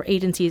 none of our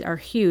agencies are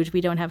huge. We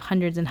don't have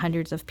hundreds and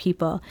hundreds of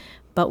people,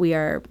 but we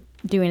are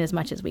doing as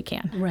much as we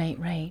can. Right.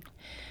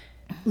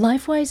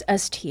 LifeWise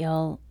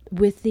STL,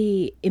 with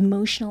the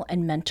emotional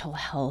and mental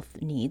health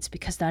needs,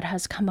 because that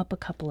has come up a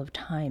couple of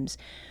times,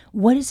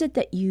 what is it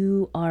that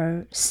you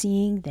are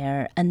seeing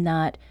there and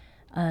that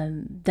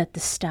the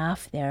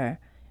staff there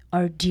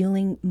are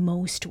dealing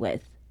most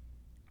with?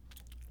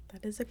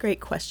 That is a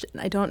great question.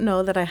 I don't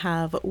know that I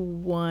have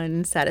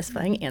one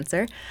satisfying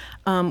answer.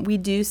 We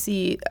do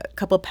see a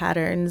couple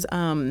patterns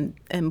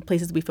and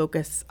places we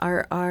focus.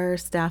 Our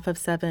staff of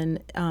 7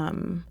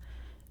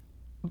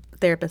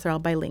 therapists are all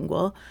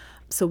bilingual.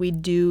 So we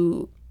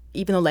do,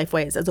 even though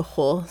LifeWise as a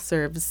whole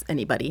serves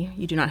anybody,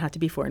 you do not have to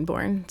be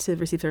foreign-born to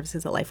receive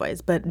services at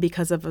LifeWise. But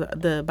because of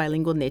the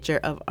bilingual nature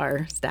of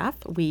our staff,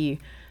 we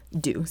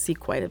do see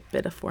quite a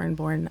bit of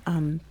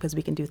foreign-born because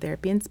we can do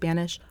therapy in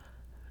Spanish.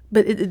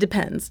 But it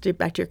depends.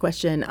 Back to your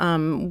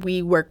question,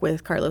 we work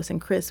with Carlos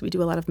and Kris. We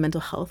do a lot of mental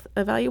health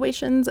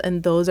evaluations,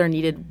 and those are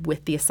needed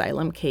with the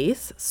asylum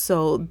case.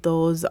 So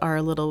those are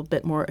a little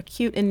bit more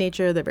acute in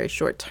nature. They're very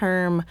short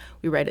term.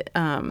 We write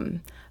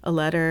a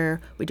letter.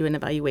 We do an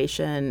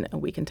evaluation.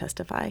 And we can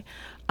testify.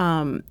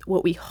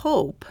 What we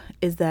hope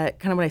is that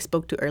kind of what I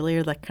spoke to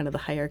earlier, like kind of the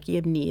hierarchy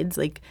of needs,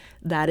 like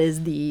that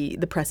is the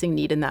pressing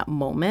need in that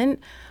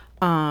moment.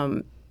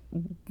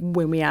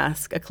 When we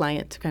ask a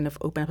client to kind of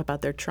open up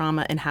about their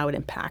trauma and how it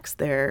impacts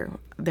their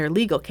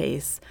legal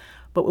case.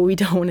 But what we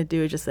don't want to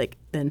do is just like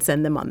then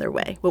send them on their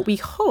way. What we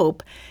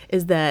hope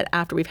is that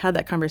after we've had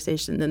that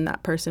conversation, then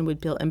that person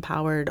would feel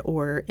empowered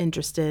or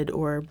interested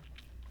or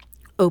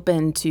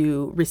open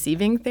to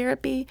receiving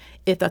therapy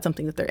if that's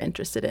something that they're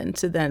interested in,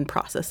 to then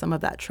process some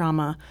of that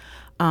trauma.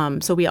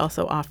 So we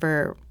also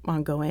offer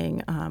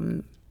ongoing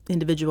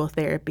individual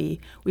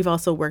therapy. We've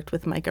also worked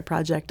with MICA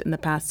Project in the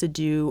past to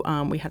do,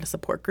 we had a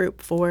support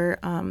group for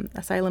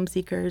asylum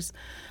seekers.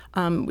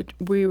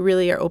 We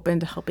really are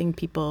open to helping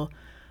people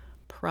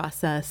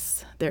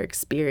process their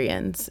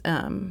experience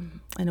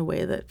in a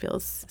way that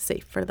feels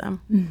safe for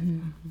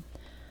them.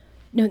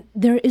 Now,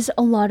 there is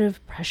a lot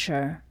of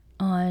pressure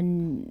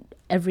on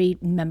every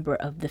member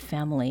of the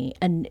family.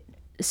 And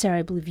Sarah,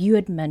 I believe you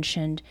had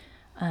mentioned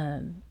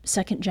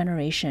second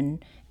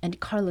generation, and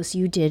Carlos,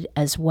 you did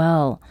as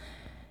well.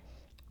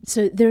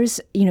 So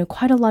there's,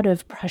 quite a lot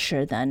of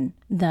pressure then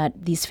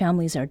that these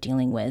families are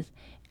dealing with.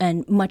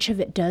 And much of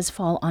it does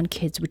fall on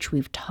kids, which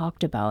we've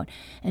talked about.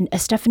 And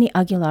Stephanie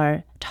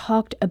Aguilar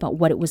talked about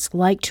what it was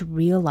like to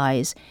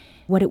realize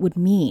what it would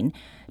mean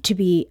to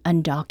be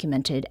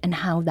undocumented and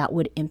how that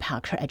would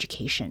impact her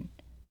education.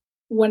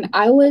 When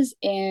I was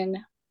in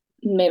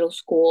middle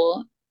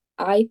school,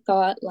 I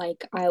thought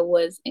like I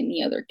was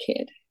any other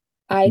kid.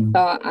 I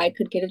thought I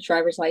could get a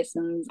driver's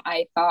license.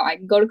 I thought I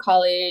could go to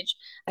college.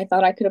 I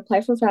thought I could apply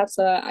for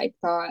FAFSA. I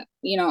thought,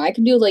 I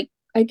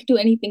could do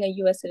anything a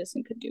U.S.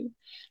 citizen could do.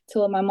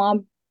 Till my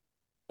mom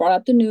brought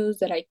up the news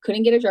that I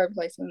couldn't get a driver's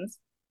license.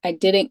 I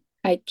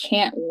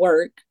can't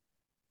work.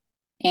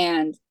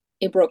 And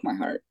it broke my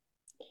heart.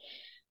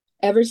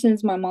 Ever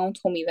since my mom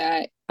told me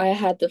that, I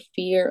had the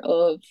fear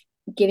of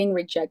getting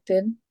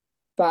rejected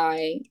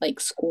by like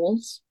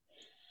schools.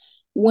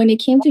 When it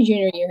came to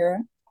junior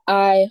year,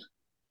 I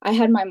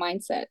had my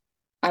mindset.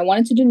 I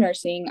wanted to do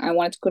nursing. I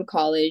wanted to go to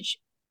college.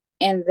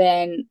 And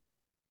then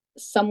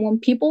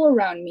people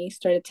around me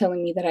started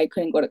telling me that I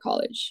couldn't go to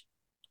college.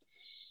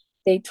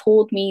 They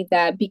told me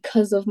that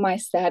because of my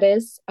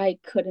status, I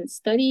couldn't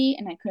study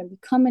and I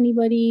couldn't become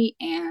anybody,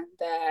 and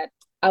that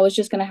I was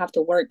just going to have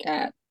to work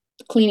at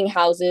cleaning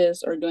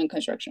houses or doing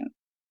construction.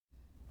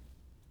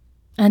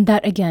 And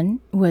that, again,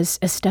 was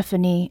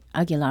Stephanie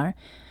Aguilar.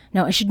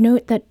 Now, I should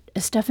note that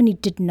Stephanie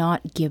did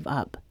not give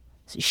up.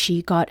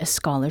 She got a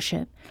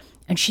scholarship,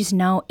 and she's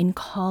now in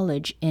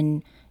college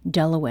in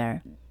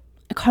Delaware.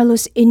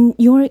 Carlos, in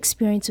your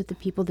experience with the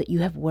people that you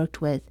have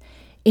worked with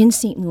in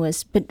St.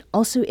 Louis, but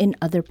also in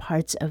other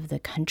parts of the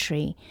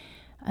country,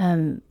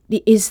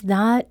 is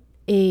that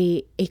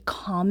a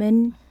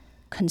common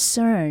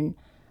concern?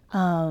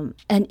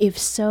 And if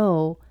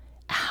so,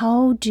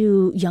 how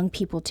do young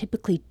people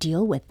typically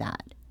deal with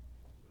that?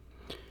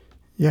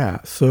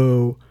 Yeah,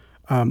 so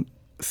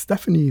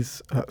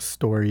Stephanie's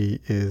story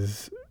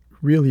is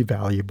really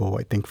valuable,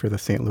 I think, for the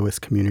St. Louis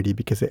community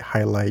because it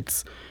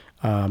highlights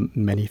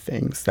many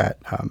things that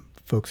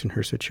folks in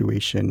her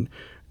situation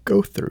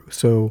go through.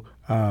 So,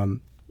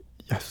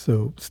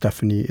 so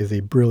Stephanie is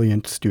a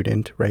brilliant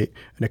student, right?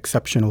 An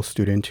exceptional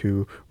student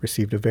who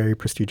received a very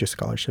prestigious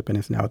scholarship and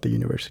is now at the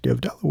University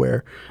of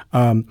Delaware.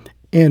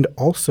 And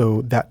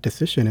also that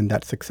decision and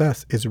that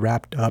success is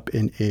wrapped up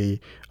in a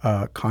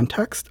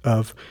context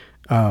of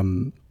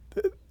in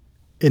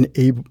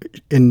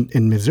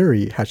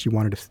Missouri, had she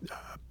wanted to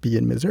be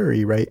in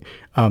Missouri, right,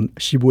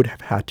 she would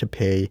have had to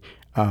pay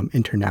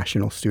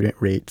international student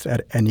rates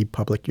at any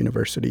public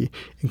university,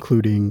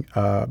 including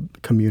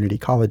community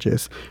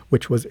colleges,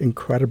 which was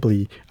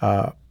incredibly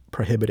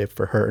prohibitive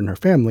for her and her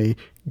family,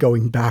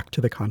 going back to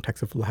the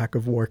context of lack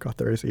of work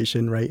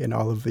authorization, right, and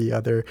all of the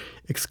other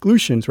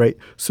exclusions, right?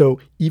 So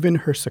even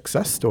her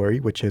success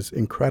story, which is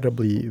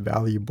incredibly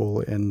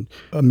valuable and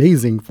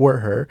amazing for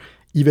her,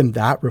 even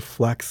that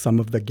reflects some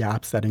of the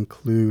gaps that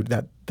include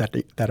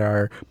that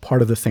are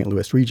part of the St.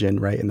 Louis region,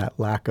 right, and that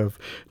lack of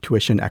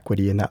tuition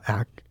equity and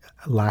that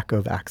lack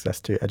of access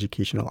to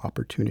educational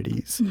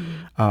opportunities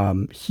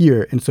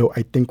here. And so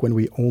I think when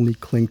we only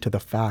cling to the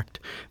fact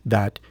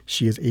that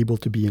she is able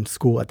to be in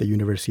school at the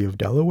University of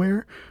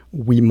Delaware,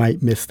 we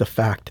might miss the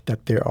fact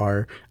that there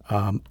are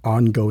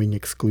ongoing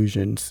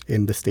exclusions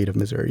in the state of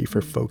Missouri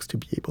for folks to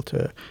be able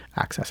to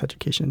access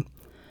education.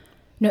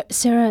 Now,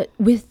 Sarah,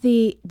 with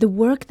the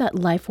work that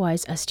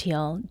LifeWise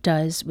STL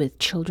does with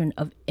children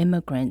of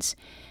immigrants,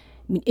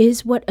 I mean,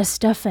 is what a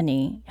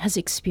Stephanie has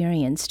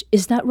experienced,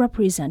 is that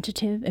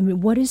representative? I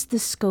mean, what is the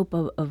scope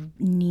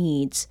of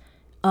needs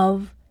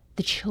of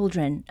the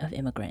children of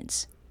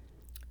immigrants?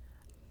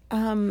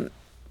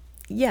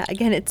 Yeah,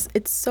 again, it's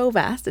so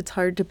vast. It's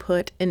hard to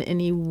put in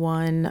any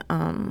one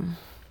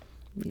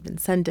even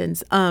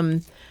sentence.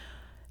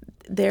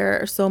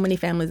 There are so many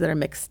families that are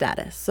mixed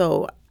status.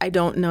 So I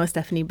don't know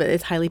Stephanie, but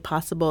it's highly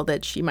possible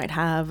that she might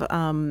have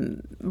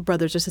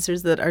brothers or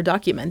sisters that are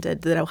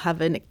documented that will have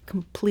a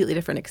completely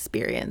different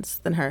experience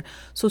than her.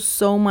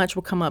 So much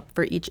will come up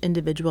for each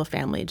individual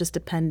family, just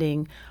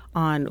depending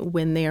on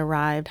when they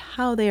arrived,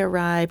 how they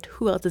arrived,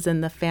 who else is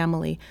in the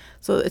family.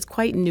 So it's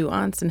quite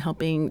nuanced in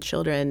helping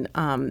children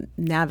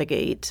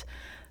navigate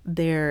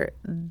their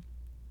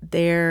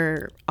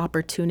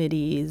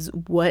opportunities,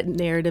 what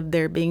narrative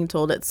they're being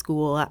told at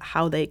school,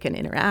 how they can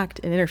interact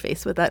and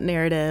interface with that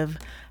narrative,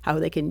 how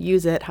they can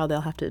use it, how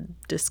they'll have to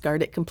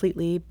discard it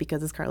completely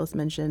because, as Carlos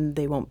mentioned,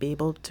 they won't be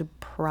able to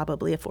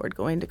probably afford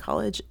going to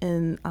college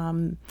in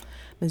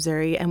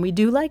Missouri. And we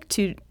do like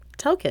to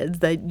tell kids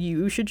that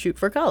you should shoot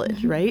for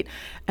college, right?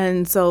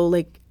 And so,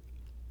 like,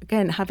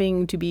 again,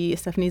 having to be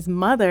Stephanie's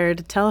mother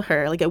to tell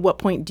her, like, at what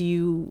point do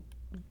you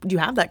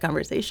have that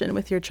conversation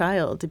with your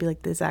child to be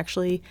like, this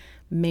actually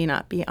may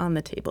not be on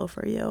the table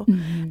for you.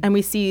 And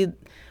we see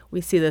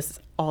this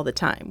all the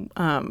time.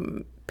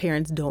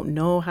 Parents don't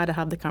know how to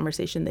have the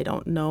conversation. They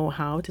don't know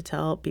how to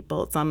tell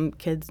people. Some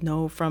kids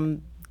know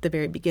from the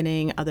very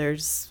beginning.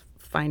 Others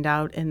find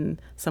out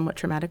in somewhat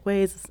traumatic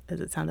ways, as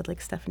it sounded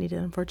like Stephanie did,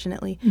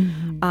 unfortunately.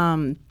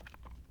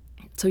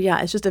 So yeah,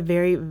 it's just a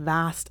very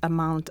vast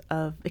amount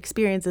of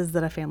experiences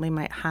that a family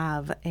might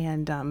have.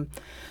 And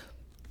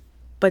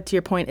but to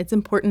your point, it's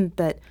important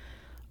that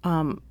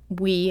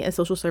we as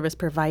social service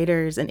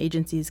providers and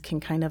agencies can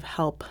kind of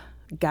help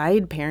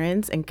guide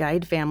parents and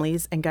guide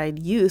families and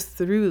guide youth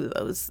through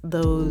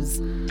those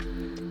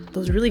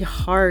really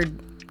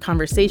hard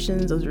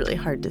conversations, those really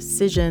hard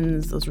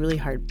decisions, those really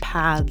hard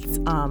paths,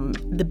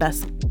 the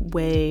best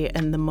way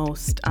and the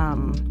most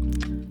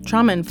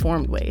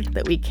trauma-informed way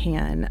that we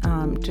can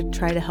to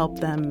try to help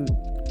them,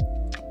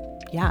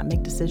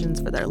 make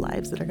decisions for their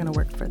lives that are going to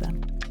work for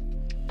them.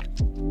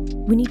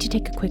 We need to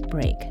take a quick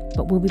break,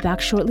 but we'll be back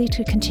shortly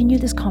to continue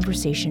this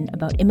conversation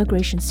about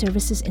immigration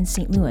services in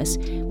St. Louis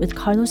with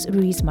Carlos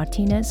Ruiz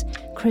Martinez,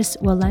 Kris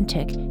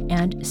Walentik,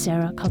 and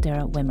Sarah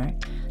Caldera Wimmer.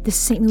 This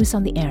is St. Louis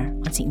on the Air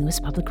on St. Louis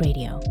Public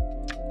Radio.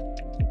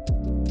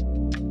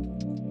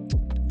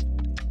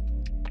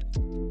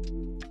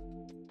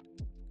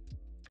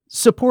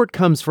 Support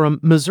comes from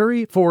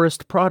Missouri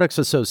Forest Products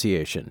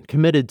Association,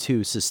 committed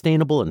to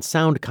sustainable and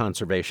sound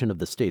conservation of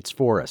the state's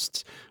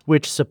forests,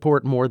 which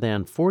support more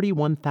than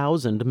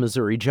 41,000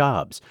 Missouri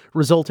jobs,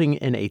 resulting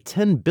in a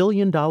 $10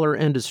 billion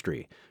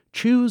industry.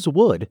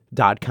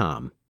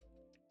 ChooseWood.com.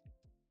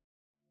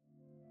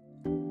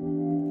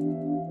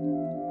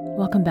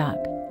 Welcome back.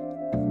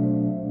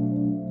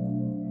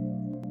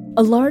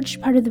 A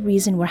large part of the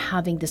reason we're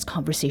having this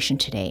conversation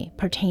today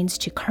pertains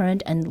to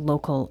current and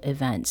local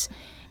events.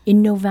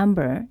 In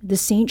November, the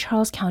St.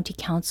 Charles County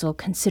Council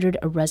considered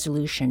a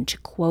resolution to,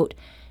 quote,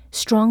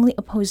 strongly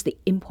oppose the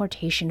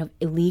importation of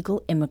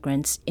illegal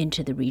immigrants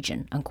into the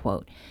region,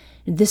 unquote.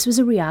 This was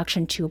a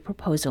reaction to a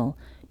proposal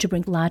to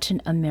bring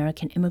Latin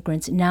American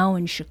immigrants now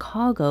in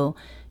Chicago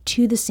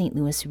to the St.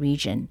 Louis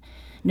region.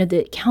 Now,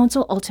 the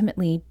council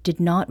ultimately did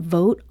not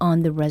vote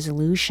on the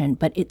resolution,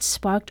 but it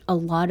sparked a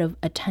lot of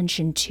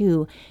attention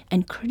to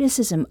and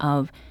criticism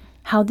of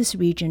how this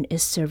region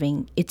is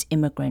serving its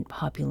immigrant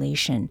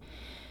population.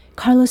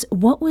 Carlos,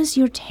 what was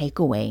your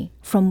takeaway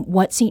from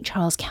what St.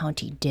 Charles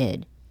County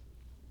did?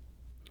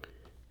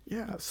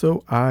 Yeah,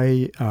 so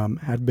I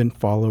had been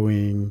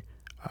following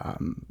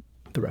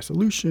the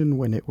resolution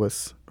when it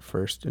was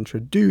first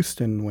introduced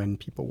and when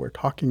people were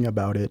talking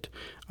about it.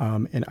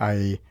 And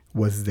I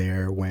was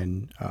there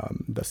when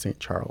the St.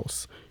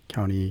 Charles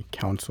County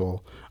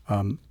Council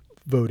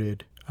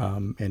voted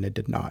and it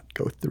did not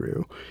go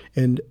through.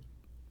 And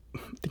I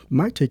think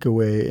my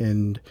takeaway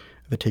and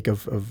the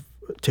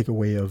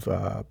takeaway of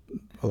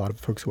a lot of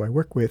folks who I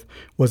work with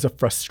was a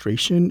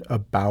frustration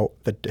about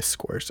the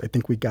discourse. I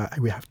think we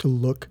have to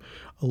look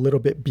a little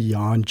bit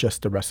beyond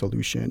just the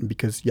resolution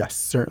because, yes,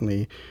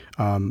 certainly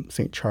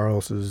St.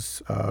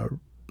 Charles's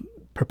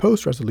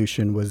proposed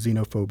resolution was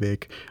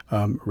xenophobic,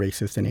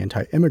 racist, and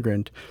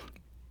anti-immigrant.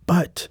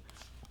 But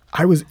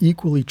I was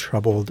equally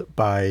troubled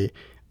by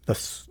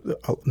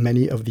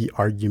many of the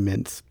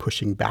arguments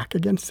pushing back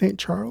against St.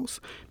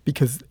 Charles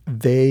because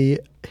they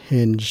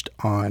hinged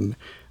on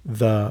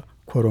the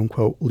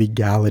quote-unquote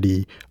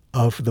legality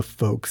of the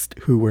folks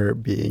who were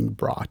being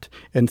brought.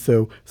 And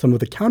so some of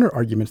the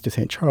counter-arguments to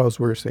St. Charles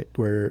were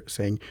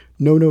saying,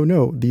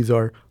 no, these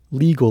are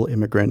legal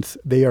immigrants.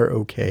 They are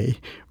okay,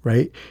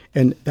 right?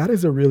 And that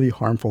is a really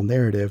harmful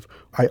narrative.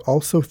 I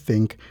also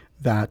think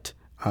that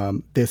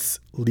this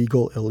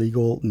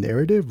legal-illegal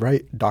narrative,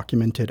 right,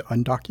 documented,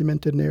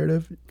 undocumented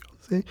narrative,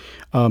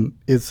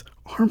 is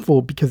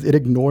harmful because it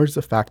ignores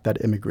the fact that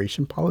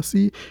immigration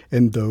policy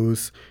and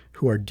those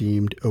who are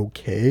deemed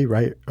okay,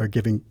 right, are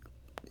giving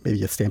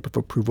maybe a stamp of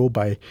approval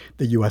by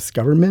the U.S.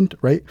 government,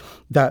 right,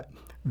 that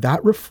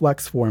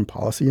reflects foreign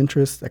policy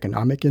interests,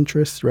 economic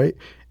interests, right,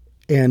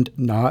 and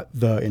not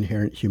the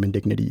inherent human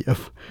dignity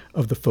of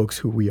the folks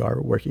who we are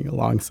working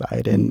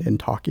alongside and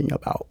talking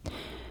about.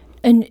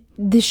 And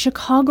the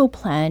Chicago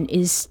plan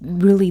is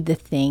really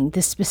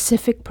the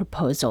specific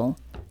proposal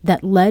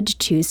that led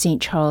to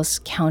St. Charles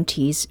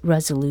County's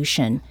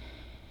resolution.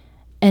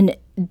 And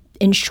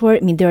in short,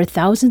 there are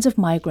thousands of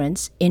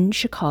migrants in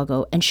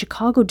Chicago, and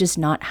Chicago does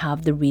not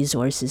have the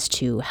resources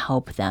to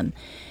help them.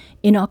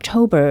 In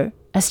October,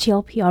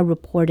 STLPR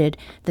reported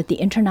that the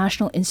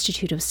International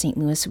Institute of St.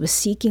 Louis was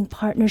seeking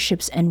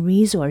partnerships and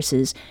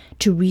resources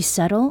to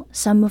resettle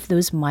some of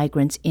those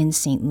migrants in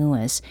St.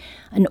 Louis.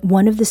 And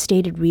one of the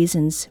stated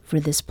reasons for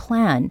this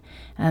plan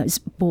is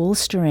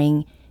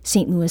bolstering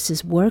St.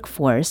 Louis's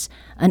workforce,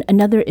 and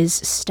another is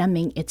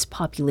stemming its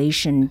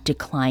population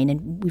decline.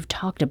 And we've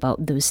talked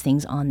about those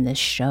things on this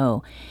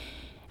show.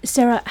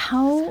 Sarah,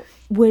 how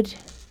would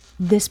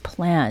this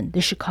plan, the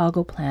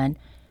Chicago plan,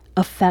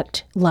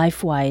 affect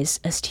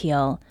LifeWise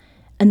STL?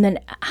 And then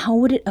how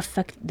would it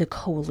affect the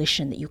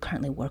coalition that you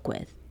currently work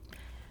with?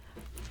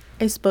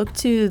 I spoke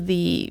to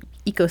the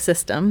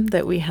ecosystem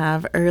that we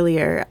have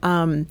earlier.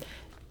 And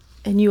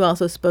you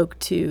also spoke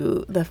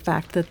to the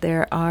fact that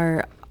there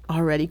are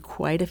already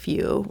quite a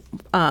few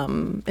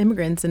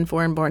immigrants and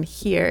foreign-born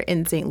here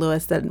in St.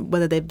 Louis, that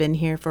whether they've been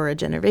here for a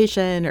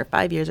generation or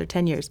 5 years or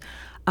 10 years.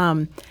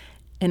 And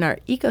our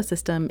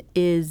ecosystem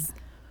is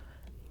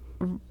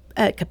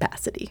at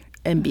capacity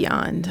and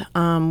beyond,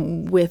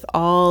 with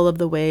all of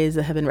the ways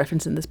that have been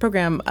referenced in this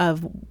program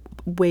of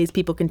ways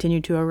people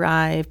continue to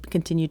arrive,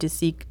 continue to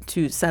seek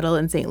to settle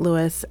in St.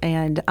 Louis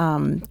and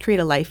create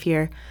a life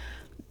here.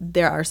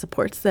 There are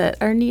supports that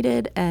are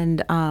needed,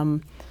 and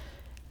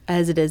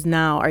as it is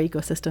now, our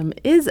ecosystem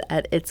is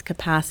at its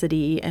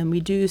capacity, and we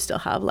do still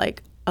have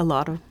a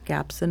lot of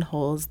gaps and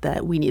holes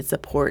that we need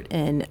support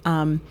in.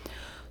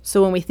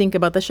 So when we think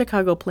about the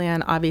Chicago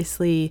plan,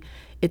 obviously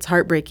it's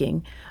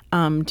heartbreaking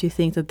to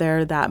think that there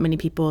are that many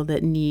people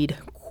that need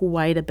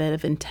quite a bit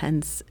of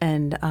intense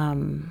and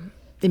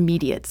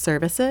immediate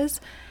services.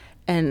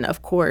 And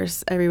of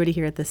course, everybody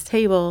here at this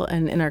table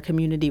and in our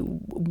community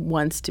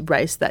wants to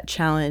rise to that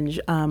challenge.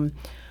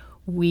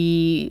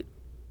 We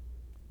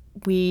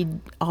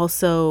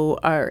also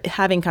are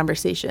having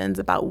conversations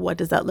about what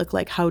does that look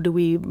like? How do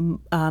we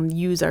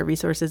use our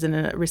resources in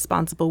a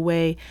responsible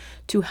way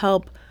to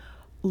help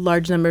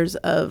large numbers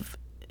of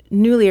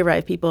newly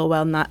arrived people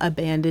while not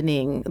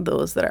abandoning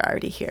those that are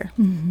already here?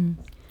 Mm-hmm.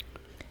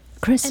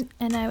 Kris?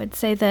 And I would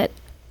say that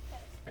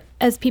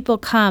as people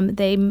come,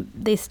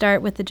 they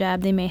start with the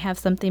job, they may have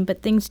something,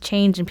 but things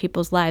change in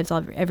people's lives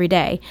every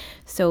day.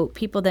 So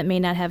people that may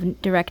not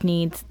have direct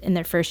needs in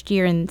their first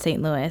year in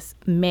St. Louis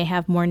may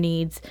have more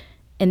needs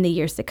in the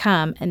years to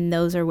come, and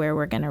those are where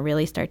we're going to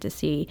really start to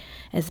see,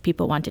 as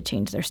people want to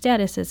change their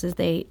statuses, as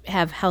they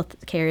have health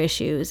care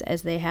issues,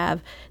 as they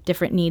have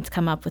different needs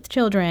come up with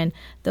children.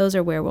 Those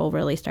are where we'll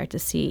really start to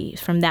see,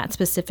 from that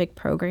specific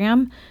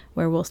program,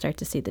 where we'll start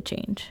to see the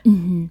change.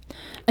 Mm-hmm.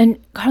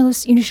 And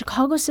Carlos,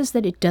 Chicago says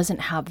that it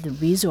doesn't have the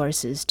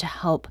resources to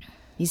help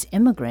these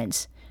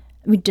immigrants.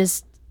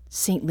 Does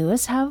St.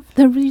 Louis have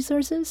the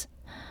resources?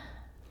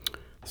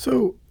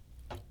 So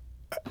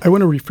I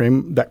want to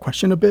reframe that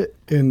question a bit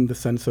in the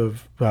sense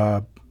of,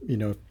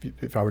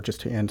 if I were just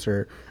to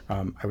answer,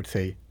 I would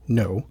say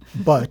No,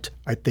 but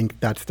I think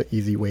that's the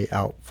easy way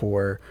out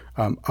for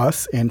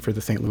us and for the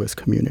St. Louis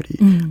community.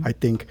 I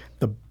think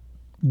the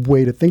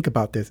way to think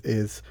about this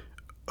is,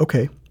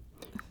 okay,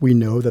 we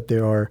know that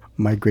there are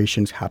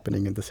migrations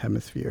happening in this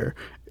hemisphere,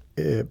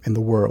 in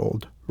the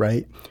world,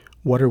 right?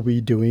 What are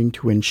we doing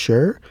to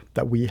ensure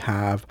that we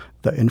have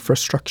the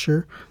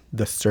infrastructure,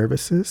 the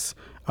services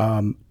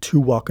to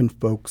welcome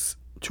folks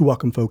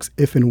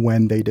if and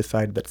when they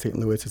decide that St.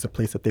 Louis is a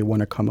place that they want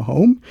to come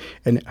home?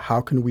 And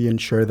how can we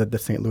ensure that the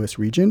St. Louis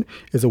region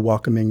is a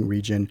welcoming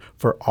region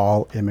for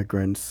all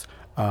immigrants,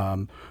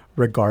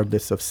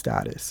 regardless of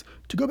status?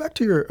 To go back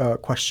to your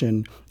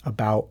question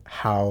about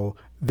how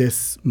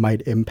this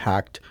might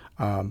impact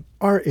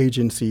our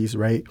agencies,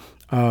 right?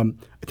 I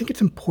think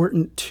it's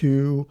important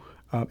to,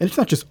 and it's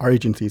not just our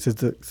agencies, it's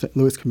the St.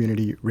 Louis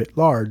community writ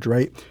large,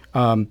 right?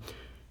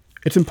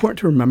 It's important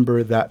to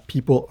remember that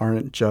people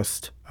aren't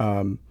just,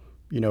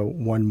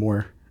 one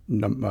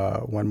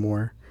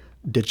more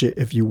digit,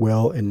 if you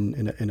will,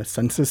 in a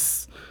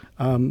census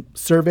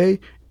survey,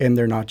 and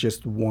they're not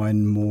just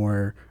one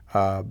more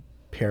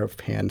pair of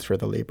hands for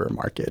the labor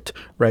market,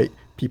 right?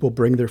 People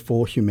bring their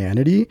full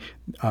humanity.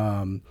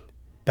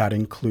 That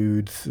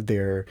includes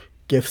their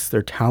gifts,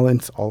 their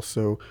talents,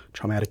 also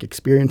traumatic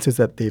experiences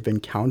that they've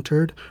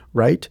encountered,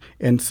 right?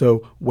 And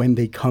so when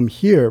they come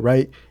here,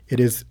 right, it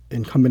is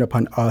incumbent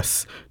upon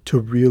us to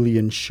really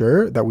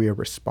ensure that we are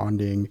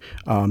responding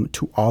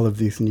to all of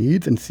these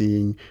needs and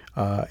seeing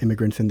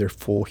immigrants in their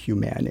full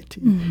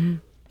humanity.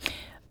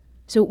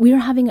 So we're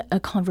having a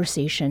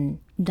conversation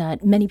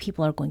that many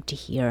people are going to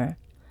hear.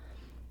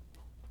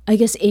 I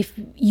guess if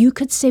you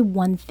could say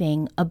one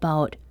thing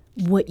about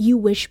what you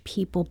wish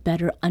people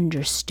better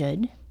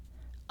understood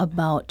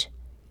about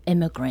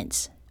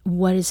immigrants,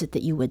 what is it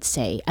that you would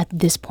say at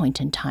this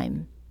point in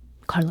time?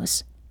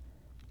 Carlos?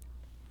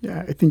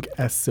 Yeah, I think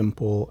as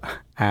simple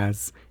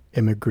as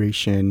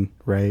immigration,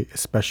 right,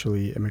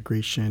 especially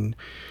immigration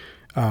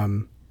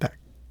that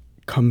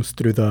comes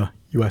through the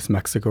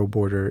U.S.-Mexico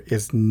border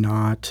is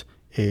not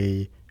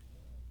a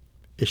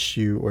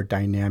issue or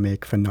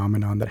dynamic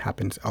phenomenon that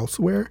happens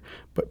elsewhere,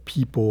 but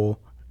people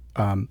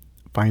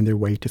find their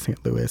way to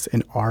St. Louis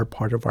and are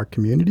part of our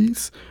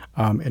communities.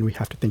 And we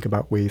have to think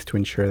about ways to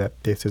ensure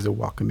that this is a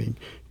welcoming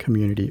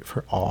community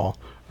for all,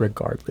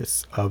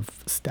 regardless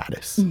of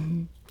status.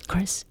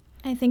 Kris?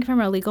 I think from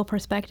a legal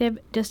perspective,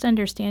 just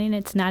understanding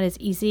it's not as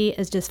easy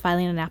as just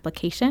filing an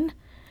application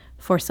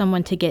for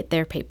someone to get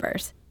their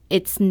papers.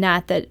 It's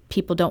not that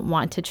people don't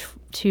want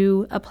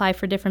to apply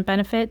for different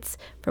benefits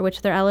for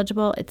which they're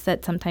eligible. It's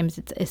that sometimes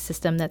it's a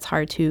system that's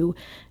hard to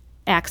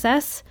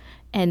access.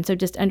 And so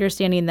just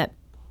understanding that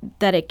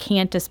it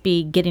can't just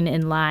be getting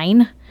in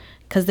line,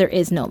 because there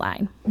is no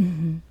line.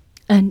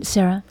 And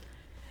Sarah?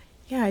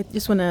 Yeah, I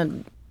just want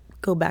to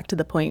go back to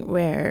the point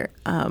where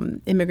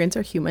immigrants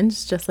are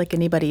humans just like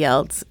anybody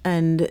else.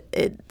 And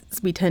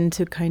we tend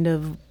to kind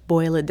of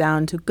boil it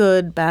down to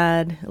good,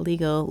 bad,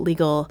 illegal,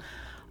 legal,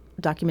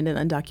 documented,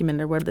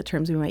 undocumented, or whatever the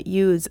terms we might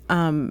use.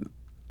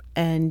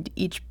 And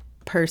each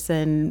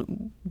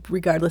person,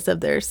 regardless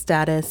of their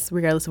status,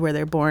 regardless of where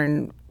they're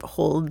born,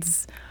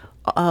 holds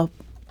a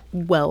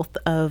wealth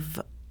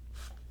of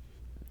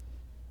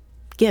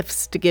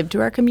gifts to give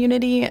to our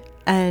community.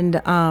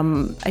 And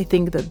I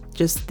think that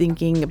just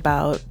thinking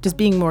about just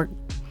being more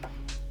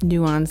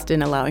nuanced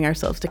and allowing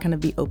ourselves to kind of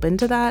be open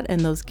to that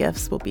and those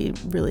gifts will be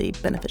really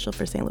beneficial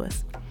for St.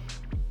 Louis.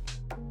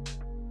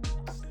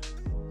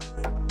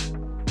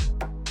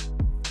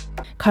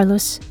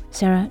 Carlos,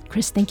 Sarah,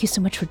 Kris, thank you so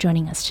much for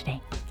joining us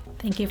today.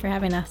 Thank you for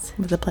having us. It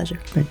was a pleasure.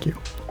 Thank you.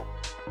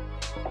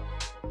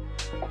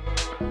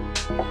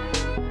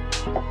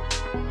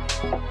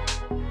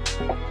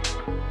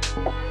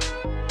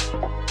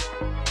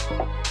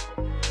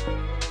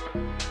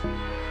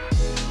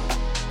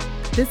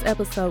 This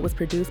episode was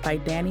produced by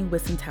Danny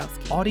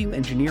Wissentowski. Audio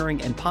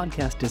engineering and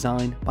podcast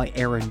design by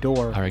Aaron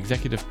Dorr. Our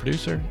executive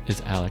producer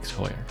is Alex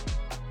Hoyer.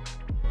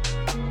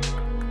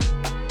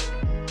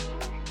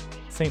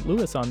 St.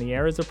 Louis on the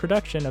Air is a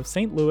production of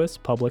St. Louis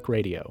Public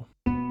Radio.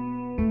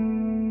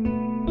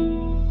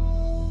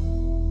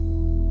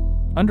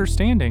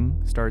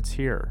 Understanding starts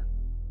here.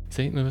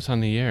 St. Louis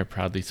on the Air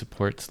proudly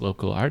supports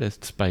local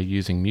artists by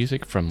using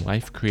music from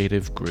Life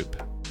Creative Group.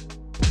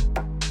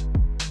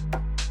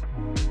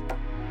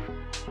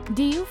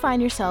 Do you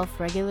find yourself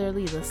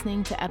regularly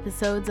listening to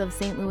episodes of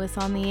St. Louis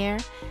on the Air?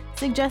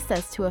 Suggest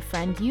us to a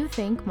friend you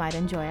think might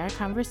enjoy our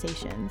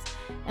conversations,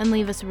 and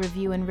leave us a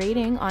review and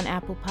rating on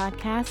Apple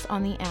Podcasts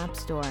on the App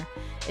Store.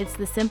 It's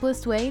the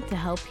simplest way to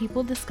help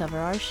people discover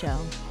our show.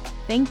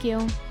 Thank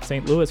you.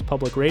 St. Louis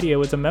Public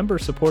Radio is a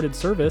member-supported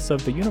service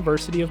of the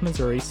University of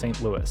Missouri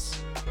St.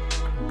 Louis.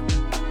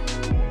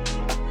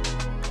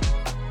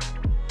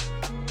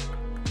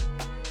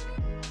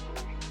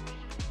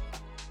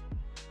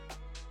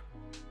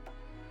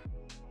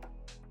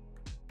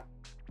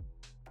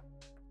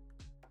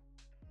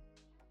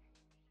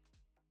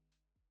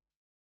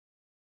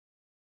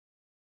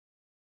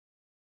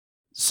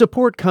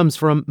 Support comes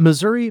from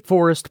Missouri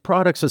Forest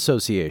Products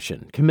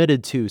Association,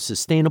 committed to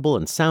sustainable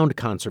and sound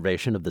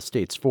conservation of the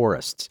state's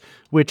forests,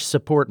 which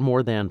support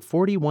more than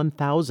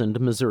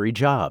 41,000 Missouri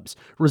jobs,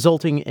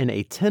 resulting in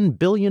a $10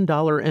 billion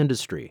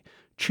industry.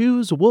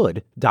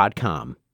 ChooseWood.com.